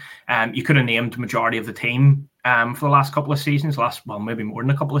competition. You could have named the majority of the team for the last couple of seasons, maybe more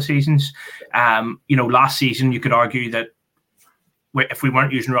than a couple of seasons. Last season, you could argue that if we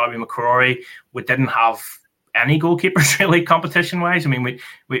weren't using Robbie McCrory, we didn't have any goalkeepers really competition-wise. I mean,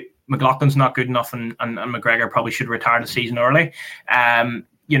 McLaughlin's not good enough, and McGregor probably should retire the season early. And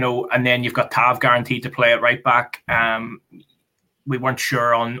then you've got Tav guaranteed to play at right back. We weren't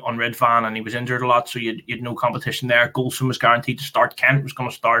sure on Ridvan, and he was injured a lot, so you'd no competition there. Golson was guaranteed to start. Kent was going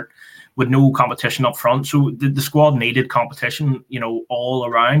to start with no competition up front. So the squad needed competition, all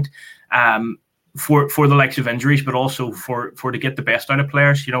around, for the likes of injuries, but also for to get the best out of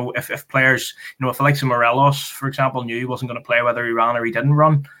players. If players, if the likes of Morelos, for example, knew he wasn't going to play whether he ran or he didn't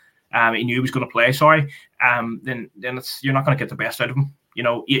run, he knew he was going to play. Then you're not going to get the best out of him.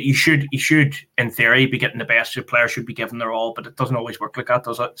 You should, in theory, be getting the best. Your players should be given their all, but it doesn't always work like that,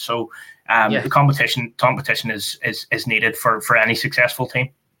 does it? So, the competition is needed for any successful team.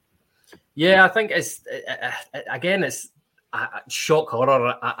 Yeah, I think it's a shock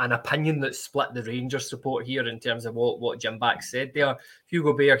horror, an opinion that split the Rangers support here in terms of what Jim Back said there.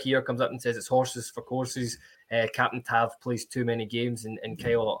 Hugo Bear here comes up and says it's horses for courses. Captain Tav plays too many games, and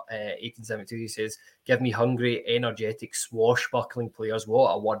Kyle 1872 says, "Give me hungry, energetic, swashbuckling players."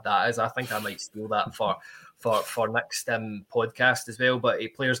 What a word that is! I think I might steal that for next podcast as well. But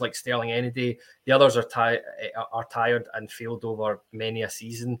players like Sterling any day. The others are tired and failed over many a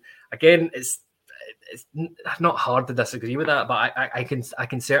season. Again, it's not hard to disagree with that, but I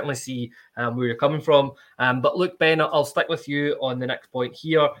can certainly see where you're coming from. But look, Ben, I'll stick with you on the next point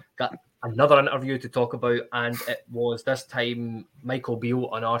here. Got another interview to talk about, and it was this time Michael Beale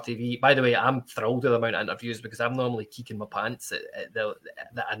on RTV. By the way, I'm thrilled with the amount of interviews because I'm normally kicking my pants that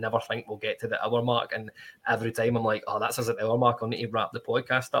I never think we'll get to the hour mark, and every time I'm like, oh, that's us at the hour mark, I'll need to wrap the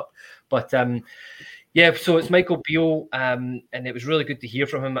podcast up. But yeah, so it's Michael Beale, and it was really good to hear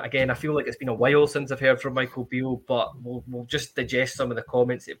from him. Again, I feel like it's been a while since I've heard from Michael Beale, but we'll just digest some of the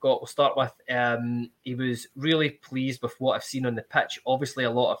comments they've got. We'll start with, he was really pleased with what I've seen on the pitch. Obviously,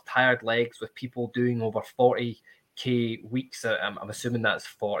 a lot of tired legs with people doing over 40k weeks. I'm assuming that's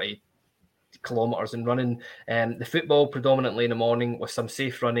 40 kilometers and running. The football predominantly in the morning with some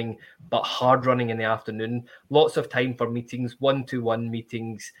safe running, but hard running in the afternoon. Lots of time for meetings, one-to-one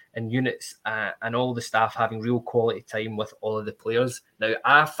meetings and units, and all the staff having real quality time with all of the players. Now,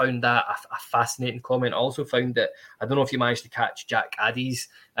 I found that a fascinating comment. I also found that, I don't know if you managed to catch Jack Addy's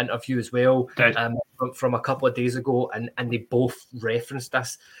interview as well, from a couple of days ago, and they both referenced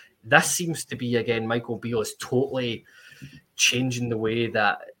this. This seems to be, again, Michael Beale is totally changing the way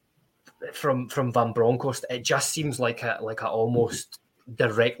that from Van Bronckhorst, it just seems like a almost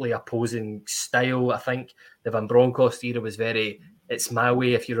directly opposing style. I think the Van Bronckhorst era was very, it's my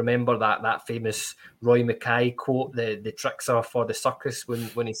way. If you remember that famous Roy Mackay quote, the tricks are for the circus,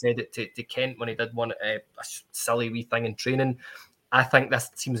 when he said it to Kent when he did one a silly wee thing in training. I think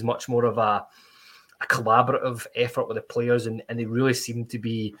this seems much more of a collaborative effort with the players, and they really seem to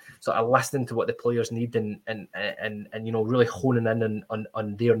be sort of listening to what the players need and really honing in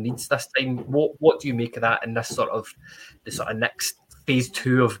on their needs this time. What do you make of that in this the next phase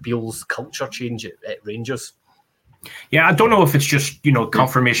 2 of Beale's culture change at Rangers? Yeah, I don't know if it's just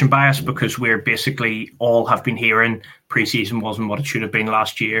confirmation bias, because we're basically all have been hearing pre-season wasn't what it should have been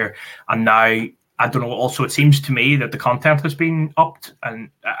last year, and now I don't know. Also, it seems to me that the content has been upped, and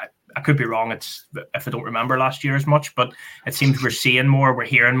I could be wrong. It's if I don't remember last year as much, but it seems we're seeing more, we're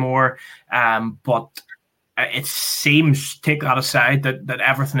hearing more. But it seems, take that aside, that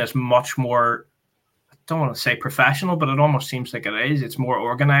everything is much more, I don't want to say professional, but it almost seems like it is. It's more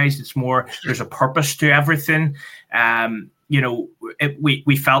organized. It's more, there's a purpose to everything.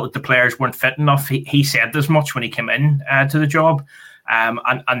 We felt that the players weren't fit enough. He said as much when he came in to the job.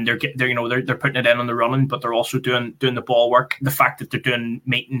 and they're putting it in on the running, but they're also doing the ball work. The fact that they're doing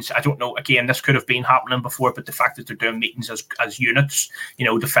meetings, I don't know. Again, this could have been happening before, but the fact that they're doing meetings as units,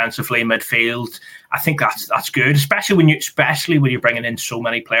 defensively, midfield, I think that's good, especially when you're bringing in so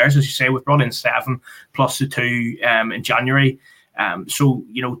many players, as you say. We've brought in 7 plus the 2 in January. So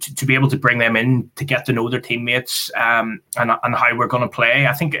to be able to bring them in to get to know their teammates and how we're going to play,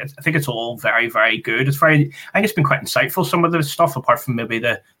 I think it's all very, very good. I think it's been quite insightful, some of the stuff, apart from maybe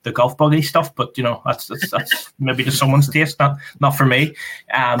the golf buggy stuff. But that's maybe to someone's taste, not for me.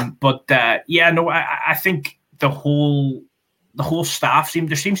 I think the whole staff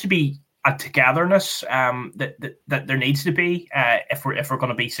there seems to be a togetherness that there needs to be if we're going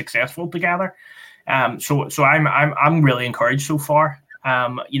to be successful together. So I'm really encouraged so far.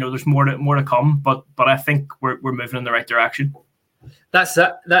 There's more to come, but I think we're moving in the right direction. That's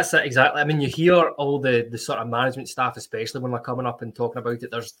it exactly. I mean, you hear all the sort of management staff, especially when they're coming up and talking about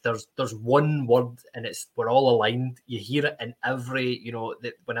it. There's one word, and it's we're all aligned. You hear it in every,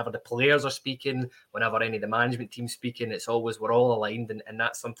 whenever the players are speaking, whenever any of the management team speaking, it's always we're all aligned, and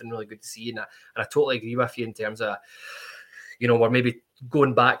that's something really good to see. And I totally agree with you in terms of, we're maybe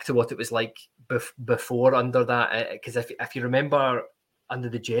going back to what it was like before under that, because if you remember under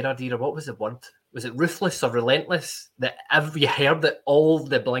the Gerrard era, what was the word? Was it ruthless or relentless? That you heard it all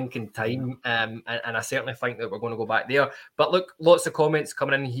the blinking time, and I certainly think that we're going to go back there. But look, lots of comments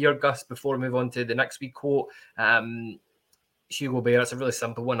coming in here, Gus, before we move on to the next week quote. Hugo Bear, it's a really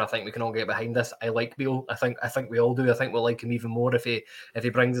simple one. I think we can all get behind this. I like Beale. I think we all do. I think we'll like him even more if he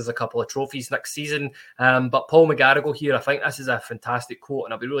brings us a couple of trophies next season. But Paul McGarrigle here, I think this is a fantastic quote,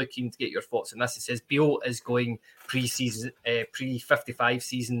 and I'll be really keen to get your thoughts on this. It says Beale is going pre-55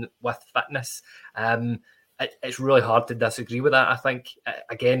 season with fitness. It's really hard to disagree with that. I think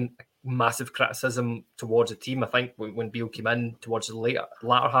again, massive criticism towards the team. I think when Beale came in towards the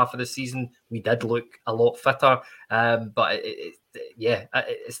latter half of the season, we did look a lot fitter. But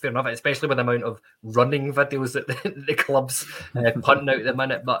it's fair enough, especially with the amount of running videos that the club's punting out at the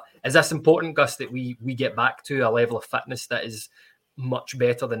minute. But is this important, Gus, that we get back to a level of fitness that is much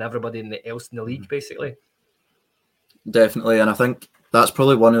better than everybody else in the league, basically? Definitely, and I think that's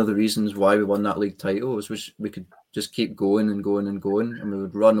probably one of the reasons why we won that league title, was we could just keep going and going and going, and we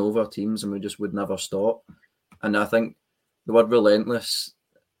would run over teams and we just would never stop. And I think the word relentless,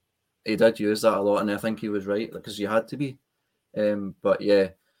 he did use that a lot, and I think he was right, because you had to be. But yeah,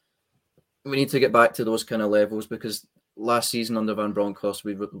 we need to get back to those kind of levels, because last season under Van Bronckhorst,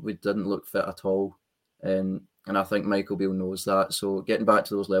 we didn't look fit at all. And I think Michael Beale knows that. So getting back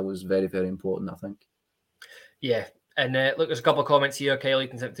to those levels is very, very important, I think. Yeah. And look, there's a couple of comments here. Kyle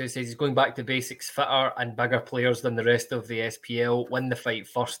Eaton says he's going back to basics, fitter and bigger players than the rest of the SPL. Win the fight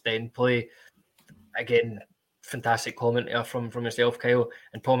first, then play. Again, fantastic comment from yourself, Kyle.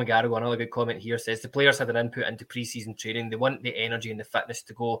 And Paul McGarrigle, another good comment here, says the players had an input into pre-season training. They want the energy and the fitness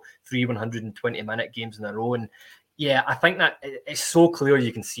to go 3 120-minute games in a row. And yeah, I think that it's so clear.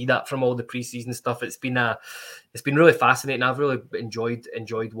 You can see that from all the pre-season stuff. It's been really fascinating. I've really enjoyed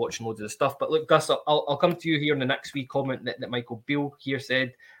watching loads of the stuff. But look, Gus, I'll come to you here in the next week comment that Michael Beale here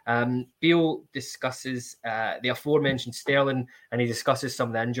said. Beale discusses the aforementioned Sterling, and he discusses some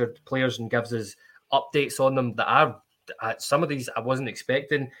of the injured players and gives us updates on them that are some of these I wasn't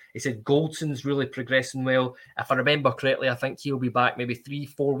expecting. He said Goldson's really progressing well. If I remember correctly, I think he'll be back maybe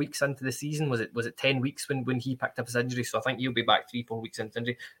 3-4 weeks into the season. Was it 10 weeks when he picked up his injury? So I think he'll be back 3-4 weeks into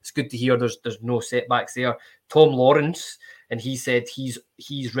injury. It's good to hear there's no setbacks there. Tom Lawrence, and he said he's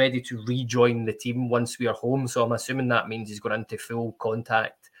ready to rejoin the team once we are home. So I'm assuming that means he's going into full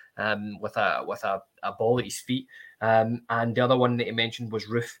contact with a ball at his feet. And the other one that he mentioned was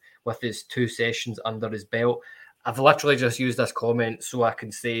Roof with his 2 sessions under his belt. I've literally just used this comment so I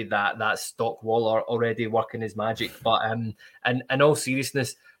can say that that's Stock Waller already working his magic. But and in all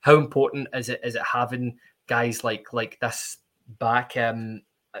seriousness, how important is it having guys like this back?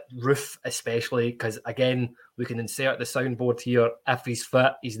 Roof especially, because again, we can insert the soundboard here. If he's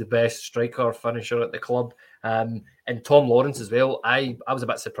fit, he's the best striker finisher at the club. And Tom Lawrence as well. I was a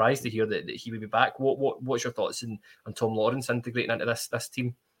bit surprised to hear that he would be back. What's your thoughts on Tom Lawrence integrating into this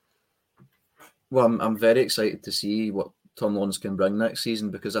team? Well, I'm very excited to see what Tom Lawrence can bring next season,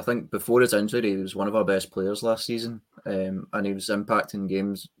 because I think before his injury, he was one of our best players last season, and he was impacting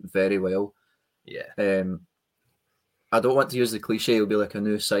games very well. Yeah. I don't want to use the cliche, he'll be like a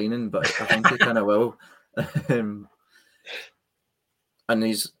new signing, but I think he kind of will. And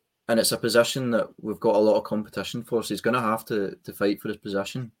it's a position that we've got a lot of competition for, so he's going to have to fight for his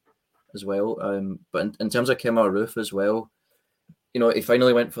position as well. But in terms of Kemar Roof as well, he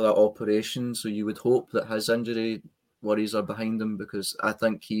finally went for that operation, so you would hope that his injury worries are behind him, because I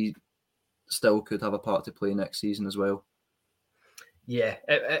think he still could have a part to play next season as well. Yeah,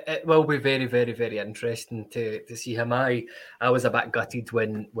 it will be very, very, very interesting to see him. I was a bit gutted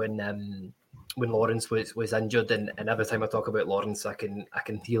when Lawrence was injured, and every time I talk about Lawrence, I can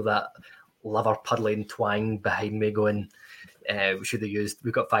hear that liver puddling twang behind me going, we should have used.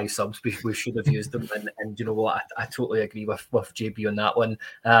 We've got 5 subs. We should have used them, and you know what? I totally agree with JB on that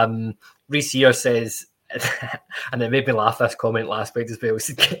one. Reese here says, and it made me laugh, this comment last week as well. He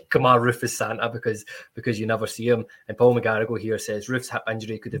said, Kamar Roof is Santa because you never see him. And Paul McGarrigle here says Roof's hip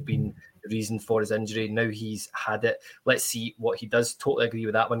injury could have been the reason for his injury. Now he's had it. Let's see what he does. Totally agree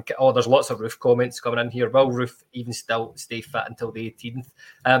with that one. Oh, there's lots of Roof comments coming in here. Will Roof even still stay fit until the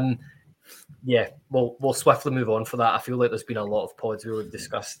 18th? Yeah, we'll swiftly move on for that. I feel like there's been a lot of pods where we've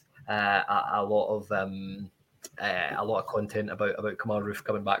discussed a lot of content about Kamar Roof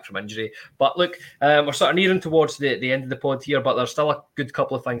coming back from injury. But look, we're sort of nearing towards the end of the pod here, but there's still a good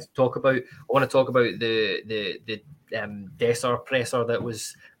couple of things to talk about. I want to talk about the Dessert presser that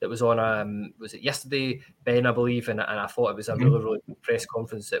was on was it yesterday, Ben, I believe, and I thought it was a really, really good press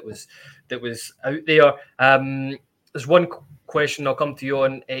conference that was out there. There's one question I'll come to you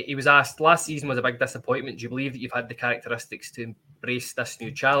on. He was asked, last season was a big disappointment. Do you believe that you've had the characteristics to embrace this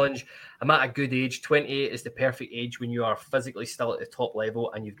new challenge? I'm at a good age. 28 is the perfect age when you are physically still at the top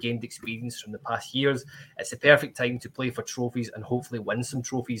level and you've gained experience from the past years. It's the perfect time to play for trophies and hopefully win some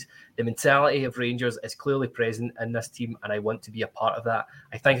trophies. The mentality of Rangers is clearly present in this team, and I want to be a part of that.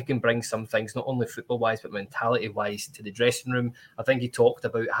 I think I can bring some things, not only football-wise, but mentality-wise, to the dressing room. I think he talked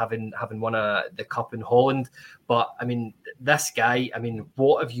about having won the cup in Holland. But, I mean, this guy, I mean,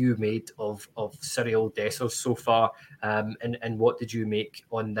 what have you made of Cyril Dessers so far? And what did you make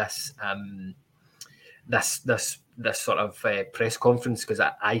on this this sort of press conference? Because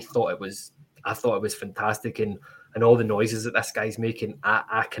I thought it was fantastic, and all the noises that this guy's making,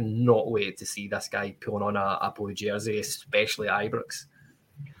 I cannot wait to see this guy pulling on a blue jersey, especially at Ibrox.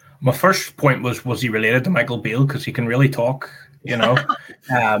 My first point was he related to Michael Beale, because he can really talk, you know.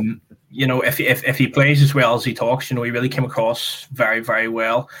 If he plays as well as he talks, he really came across very, very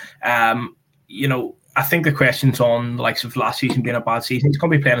well. I think the question's on the likes of last season being a bad season. He's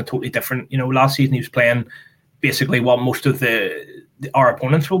going to be playing a totally different. Last season he was playing basically what most of our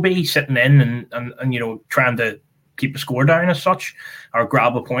opponents will be, sitting in and trying to keep a score down as such or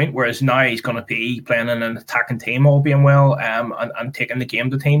grab a point. Whereas now he's going to be playing in an attacking team, all being well, and taking the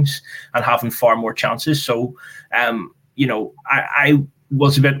game to teams and having far more chances. So, I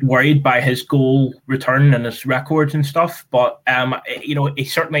was a bit worried by his goal return and his records and stuff, but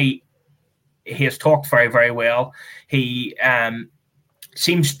he has talked very, very well. He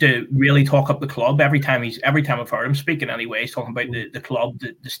seems to really talk up the club every time I've heard him speaking anyway. He's talking about the club,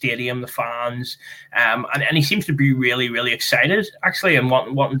 the stadium, the fans, and he seems to be really, really excited actually, and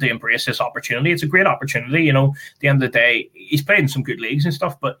wanting to embrace this opportunity. It's a great opportunity. At the end of the day, he's played in some good leagues and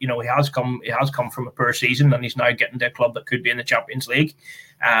stuff, but he has come from a poor season, and he's now getting to a club that could be in the Champions League.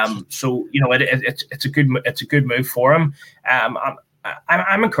 So it's a good move for him.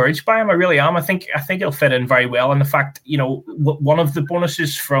 I'm encouraged by him. I really am. I think he'll fit in very well. And the fact, one of the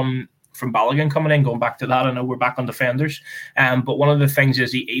bonuses from Balogun coming in, going back to that, I know we're back on defenders, but one of the things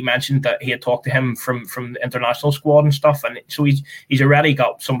is he mentioned that he had talked to him from the international squad and stuff, and so he's already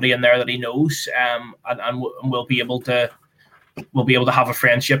got somebody in there that he knows, and will be able to have a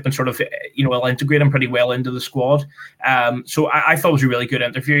friendship and sort of, will integrate him pretty well into the squad. So I thought it was a really good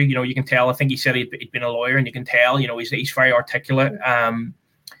interview. You can tell, I think he said he'd been a lawyer, and you can tell, he's very articulate.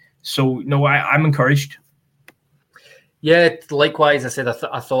 So, no, I'm encouraged. Yeah, likewise. I said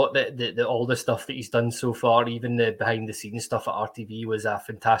I thought that all the stuff that he's done so far, even the behind the scenes stuff at RTV, was a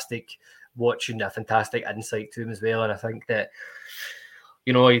fantastic watch and a fantastic insight to him as well. And I think that,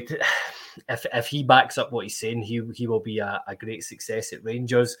 if he backs up what he's saying, he will be a great success at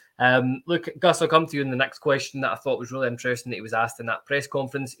Rangers. Look, Gus, I'll come to you in the next question that I thought was really interesting that he was asked in that press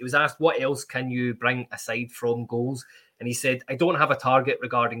conference. He was asked, what else can you bring aside from goals? And he said, I don't have a target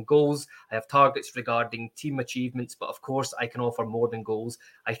regarding goals. I have targets regarding team achievements, but of course I can offer more than goals.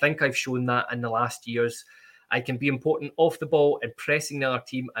 I think I've shown that in the last years. I can be important off the ball and pressing the other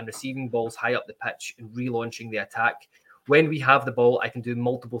team and receiving balls high up the pitch and relaunching the attack. When we have the ball, I can do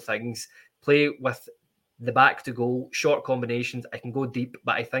multiple things. Play with the back to goal, short combinations. I can go deep,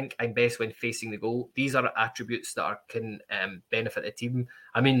 but I think I'm best when facing the goal. These are attributes that can benefit the team.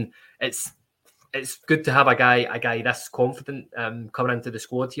 I mean, it's good to have a guy this confident coming into the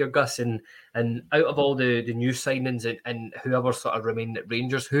squad here, Gus. And out of all the new signings and whoever sort of remain at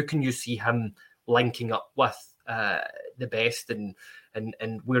Rangers, who can you see him linking up with the best? And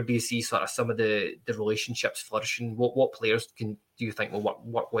and where do you see sort of some of the relationships flourishing? What players do you think will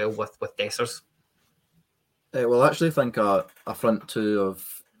work well with Dessers? Well, I actually think a front two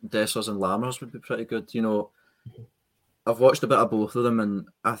of Dessers and Lammers would be pretty good. You know, I've watched a bit of both of them, and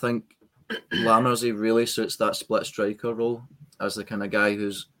I think Lammers, he really suits that split striker role as the kind of guy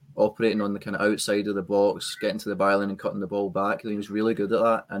who's operating on the kind of outside of the box, getting to the byline and cutting the ball back. He was really good at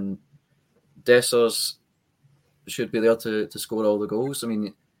that, and Dessers should be there to score all the goals. I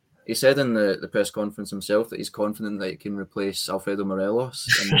mean, he said in the press conference himself that he's confident that he can replace Alfredo Morelos.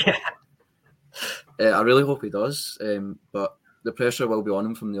 And I really hope he does, but the pressure will be on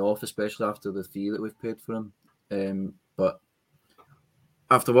him from the off, especially after the fee that we've paid for him. But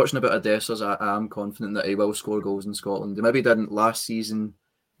after watching a bit of Dessers, I am confident that he will score goals in Scotland. He maybe didn't last season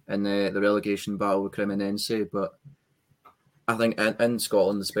in the relegation battle with Cremonense, but I think in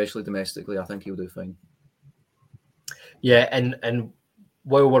Scotland, especially domestically, I think he'll do fine. Yeah, and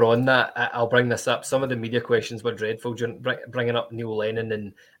while we're on that, I'll bring this up. Some of the media questions were dreadful, bringing up Neil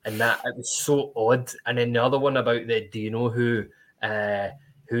Lennon and that. It was so odd. And then the other one about do you know who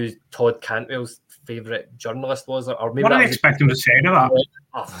Todd Cantwell's favourite journalist was? Or maybe what did I expect him to say to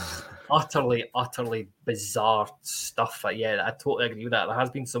that? Utterly bizarre stuff. Yeah, I totally agree with that. There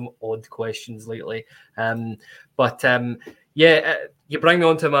has been some odd questions lately. You bring me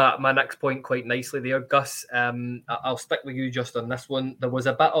on to my next point quite nicely there, Gus. I'll stick with you just on this one. There was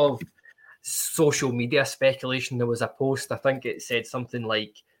a bit of social media speculation. There was a post, I think it said something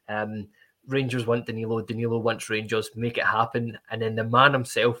like, Rangers want Danilo wants Rangers, make it happen. And then the man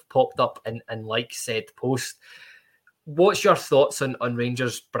himself popped up and like said post. What's your thoughts on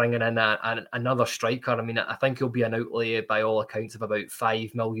Rangers bringing in another striker? I mean, I think he'll be an outlay by all accounts of about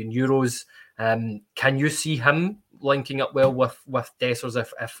 €5 million. Can you see him linking up well with Dessers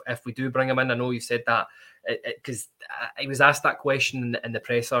if we do bring him in? I know you said that because I was asked that question in the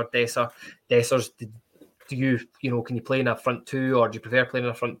presser. Dessers, do you can you play in a front two, or do you prefer playing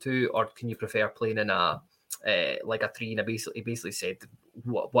in a front two, or can you prefer playing in a like a three? And he basically said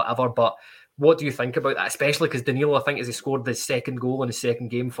whatever, but what do you think about that? Especially because Danilo, I think, he scored the second goal in his second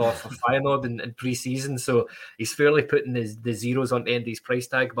game for Feyenoord in pre-season, so he's fairly putting the zeros on the end of his price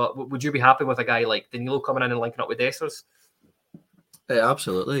tag. But would you be happy with a guy like Danilo coming in and linking up with Dessers?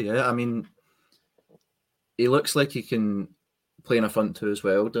 Absolutely, yeah. I mean, he looks like he can play in a front two as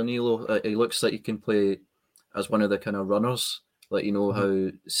well, Danilo. He looks like he can play as one of the kind of runners, like how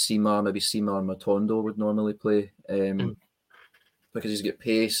Sima or Matondo would normally play, because he's got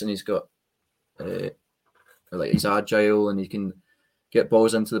pace and he's got he's agile and he can get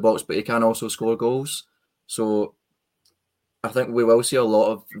balls into the box, but he can also score goals. So I think we will see a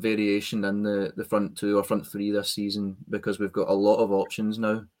lot of variation in the front two or front three this season, because we've got a lot of options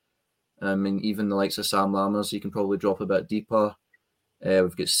now. I mean, even the likes of Sam Lammers, you can probably drop a bit deeper.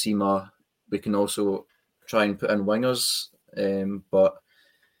 We've got Sima. We can also try and put in wingers. But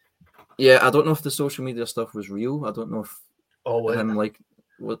yeah, I don't know if the social media stuff was real. I don't know if I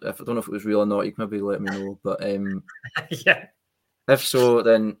don't know if it was real or not. You can maybe let me know. But yeah, if so,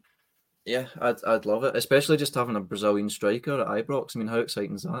 then yeah, I'd love it. Especially just having a Brazilian striker at Ibrox. I mean, how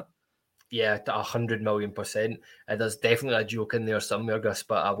exciting is that? Yeah, 100,000,000%. There's definitely a joke in there somewhere, Gus,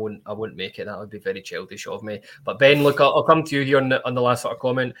 but I won't make it. That would be very childish of me. But Ben, look, I'll come to you here on the last sort of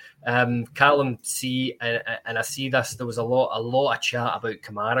comment. Callum C, and I see this. There was a lot of chat about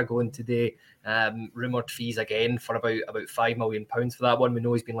Kamara going today. Rumoured fees again for about £5 million for that one. We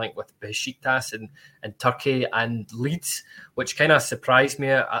know he's been linked with Besiktas in Turkey and Leeds, which kind of surprised me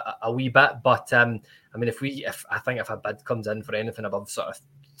a wee bit. But I mean, if a bid comes in for anything above sort of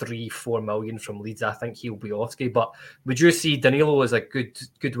 3-4 million from Leeds, I think he'll be okay. But would you see Danilo as a good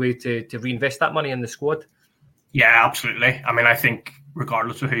way to reinvest that money in the squad? Yeah, absolutely. I mean, I think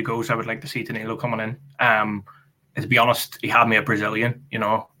regardless of who goes, I would like to see Danilo coming in. To be honest, he had me a Brazilian,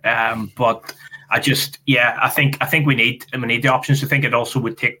 but I think we need the options. I think it also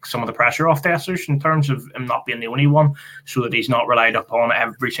would take some of the pressure off Dessers in terms of him not being the only one, so that he's not relied upon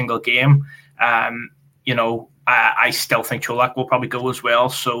every single game. I still think Cholak will probably go as well.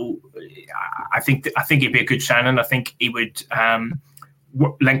 So I think he'd be a good signing. I think he would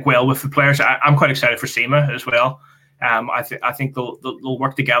link well with the players. I'm quite excited for Sima as well. I think they'll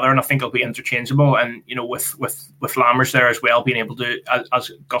work together, and I think it'll be interchangeable. And with Lammers there as well, being able to,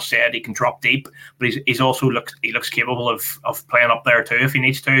 as Gus said, he can drop deep, but he looks capable of playing up there too if he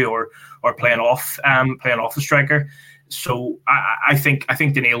needs to, or playing off the striker. So I think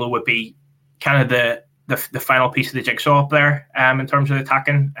Danilo would be kind of the final piece of the jigsaw up there in terms of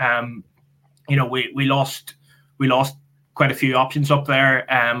attacking. We lost quite a few options up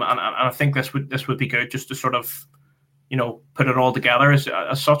there, and I think this would be good just to sort of put it all together as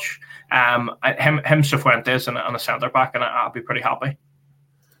such. Him, Cifuentes, and a centre back, and I'll be pretty happy.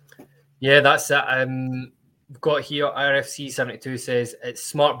 Yeah, that's it. We've got here RFC 72 says it's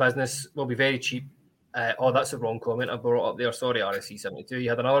smart business, will be very cheap. That's a wrong comment I brought up there. Sorry, RFC 72. You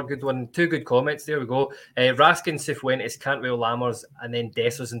had another good one. 2 good comments. There we go. Raskin, Cifuentes, Cantwell, Lammers, and then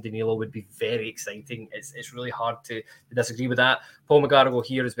Dessers and Danilo would be very exciting. It's really hard to disagree with that. Paul McGarrigle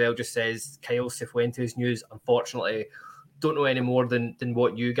here as well just says Kyle Cifuentes news. Unfortunately, don't know any more than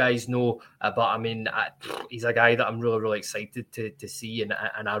what you guys know, but I mean, he's a guy that I'm really, really excited to see,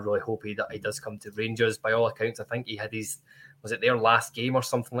 and I really hope he does come to Rangers. By all accounts, I think he had was it their last game or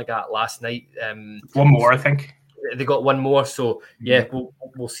something like that last night? One more, I think. They got one more, so yeah,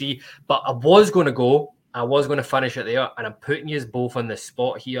 we'll see. But I was going to finish it there, and I'm putting you both on the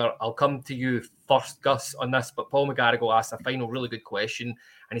spot here. I'll come to you first, Gus, on this, but Paul McGarrigle asked a final really good question,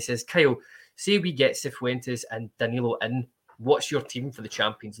 and he says, Kyle, say we get Cifuentes and Danilo in, what's your team for the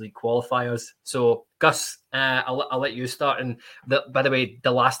Champions League qualifiers? So, Gus, I'll let you start. And by the way,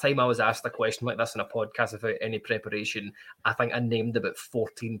 the last time I was asked a question like this in a podcast without any preparation, I think I named about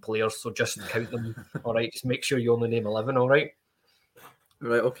 14 players, so just count them. All right, just make sure you only name 11, all right?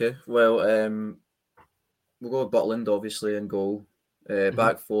 Right, okay. Well, we'll go with Butland, obviously, in goal.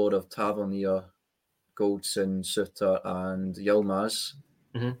 Back 4 of Tavernier, Goldson, Suter, and Yilmaz.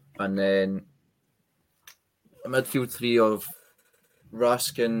 And then a midfield 3 of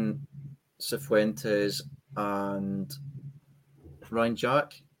Raskin, Cifuentes, and Ryan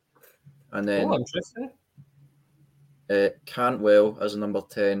Jack. And then interesting. Cantwell as a number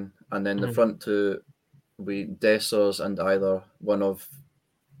 10. And then the front 2 will be Dessers and either one of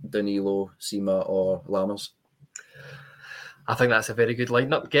Danilo, Sima, or Lammers. I think that's a very good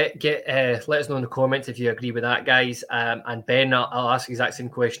lineup. Let us know in the comments if you agree with that, guys. And Ben, I'll ask the exact same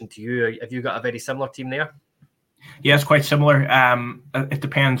question to you. Have you got a very similar team there? Yeah, it's quite similar. It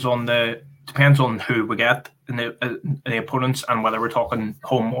depends on who we get in the opponents and whether we're talking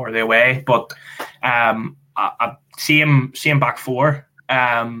home or the away. But same back 4,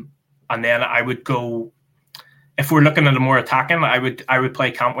 and then I would go. If we're looking at a more attacking, I would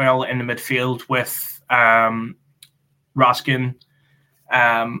play Cantwell in the midfield with Raskin,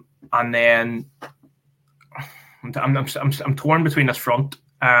 and then I'm torn between these front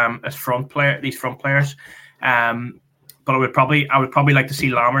players. But I would probably like to see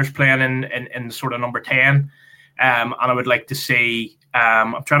Lammers playing in the sort of number 10, and I would like to see.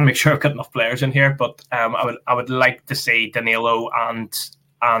 I'm trying to make sure I've got enough players in here, but I would like to see Danilo and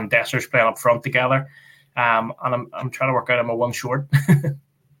Dessers playing up front together. And I'm trying to work out am I one short.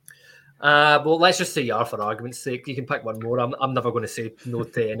 Well, let's just say you are for argument's sake. You can pick one more. I'm never going to say no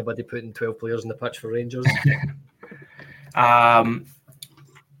to anybody putting 12 players on the pitch for Rangers.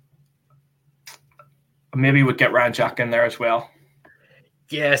 Maybe we'd get Ryan Jack in there as well.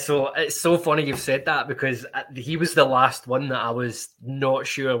 Yeah, so it's so funny you've said that because he was the last one that I was not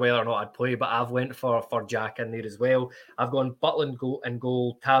sure whether or not I'd play, but I've went for Jack in there as well. I've gone Butland in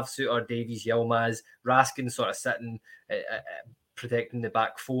goal, Tav, Suter, Davies, Yilmaz, Raskin sort of sitting protecting the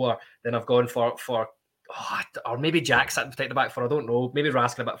back 4. Then I've gone for or maybe Jack sitting protect the back 4. I don't know. Maybe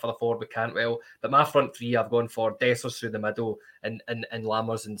Raskin a bit further forward with Cantwell. But my front 3, I've gone for Dessers through the middle and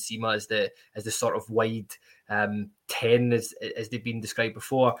Lammers and Sima as the sort of wide 10 as they've been described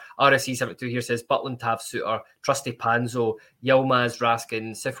before. RSC 72 here says Butland, Tav, Suter, Trusty Panzo, Yilmaz,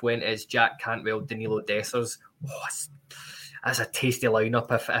 Raskin, Cifuentes, Jack, Cantwell, Danilo, Dessers. That's a tasty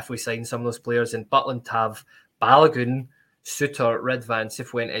lineup if we sign some of those players. In Butland, Tav, Balogun, Suter, Ridvan,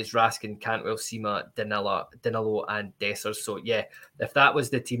 Cifuentes, Raskin, Cantwell, Sima, Danilo, and Dessers. So yeah, if that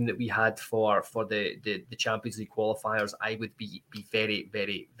was the team that we had for the Champions League qualifiers, I would be very,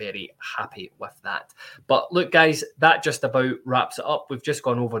 very, very happy with that. But look, guys, that just about wraps it up. We've just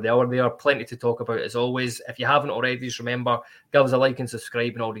gone over the hour there. Plenty to talk about as always. If you haven't already, just remember, give us a like and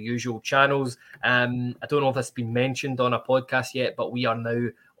subscribe on all the usual channels. I don't know if that's been mentioned on a podcast yet, but we are now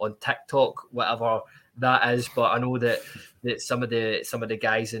on TikTok, whatever that is, but I know that some of the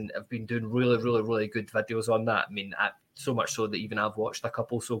guys have been doing really, really, really good videos on that. I mean, so much so that even I've watched a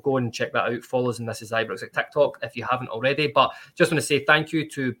couple. So go and check that out. Follow us, and this is Ibrox at TikTok if you haven't already. But just want to say thank you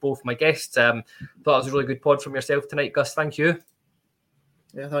to both my guests. Thought it was a really good pod from yourself tonight, Gus. Thank you.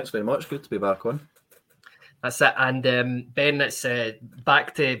 Yeah, thanks very much. Good to be back on. That's it. And Ben, it's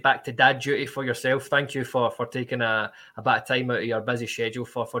back to dad duty for yourself. Thank you for taking a bit of time out of your busy schedule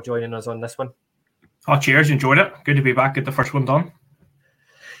for joining us on this one. Oh, cheers. Enjoyed it. Good to be back. Get the first one done.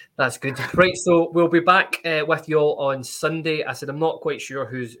 That's good. Right, so we'll be back with you all on Sunday. I said I'm not quite sure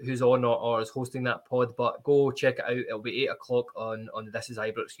who's on or is hosting that pod, but go check it out. It'll be 8 o'clock on the This Is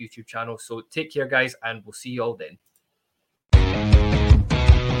Ibrox YouTube channel. So take care, guys, and we'll see you all then.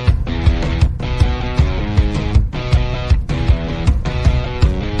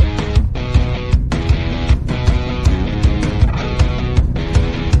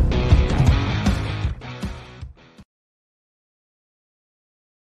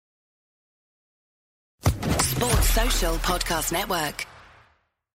 Sports Social Podcast Network.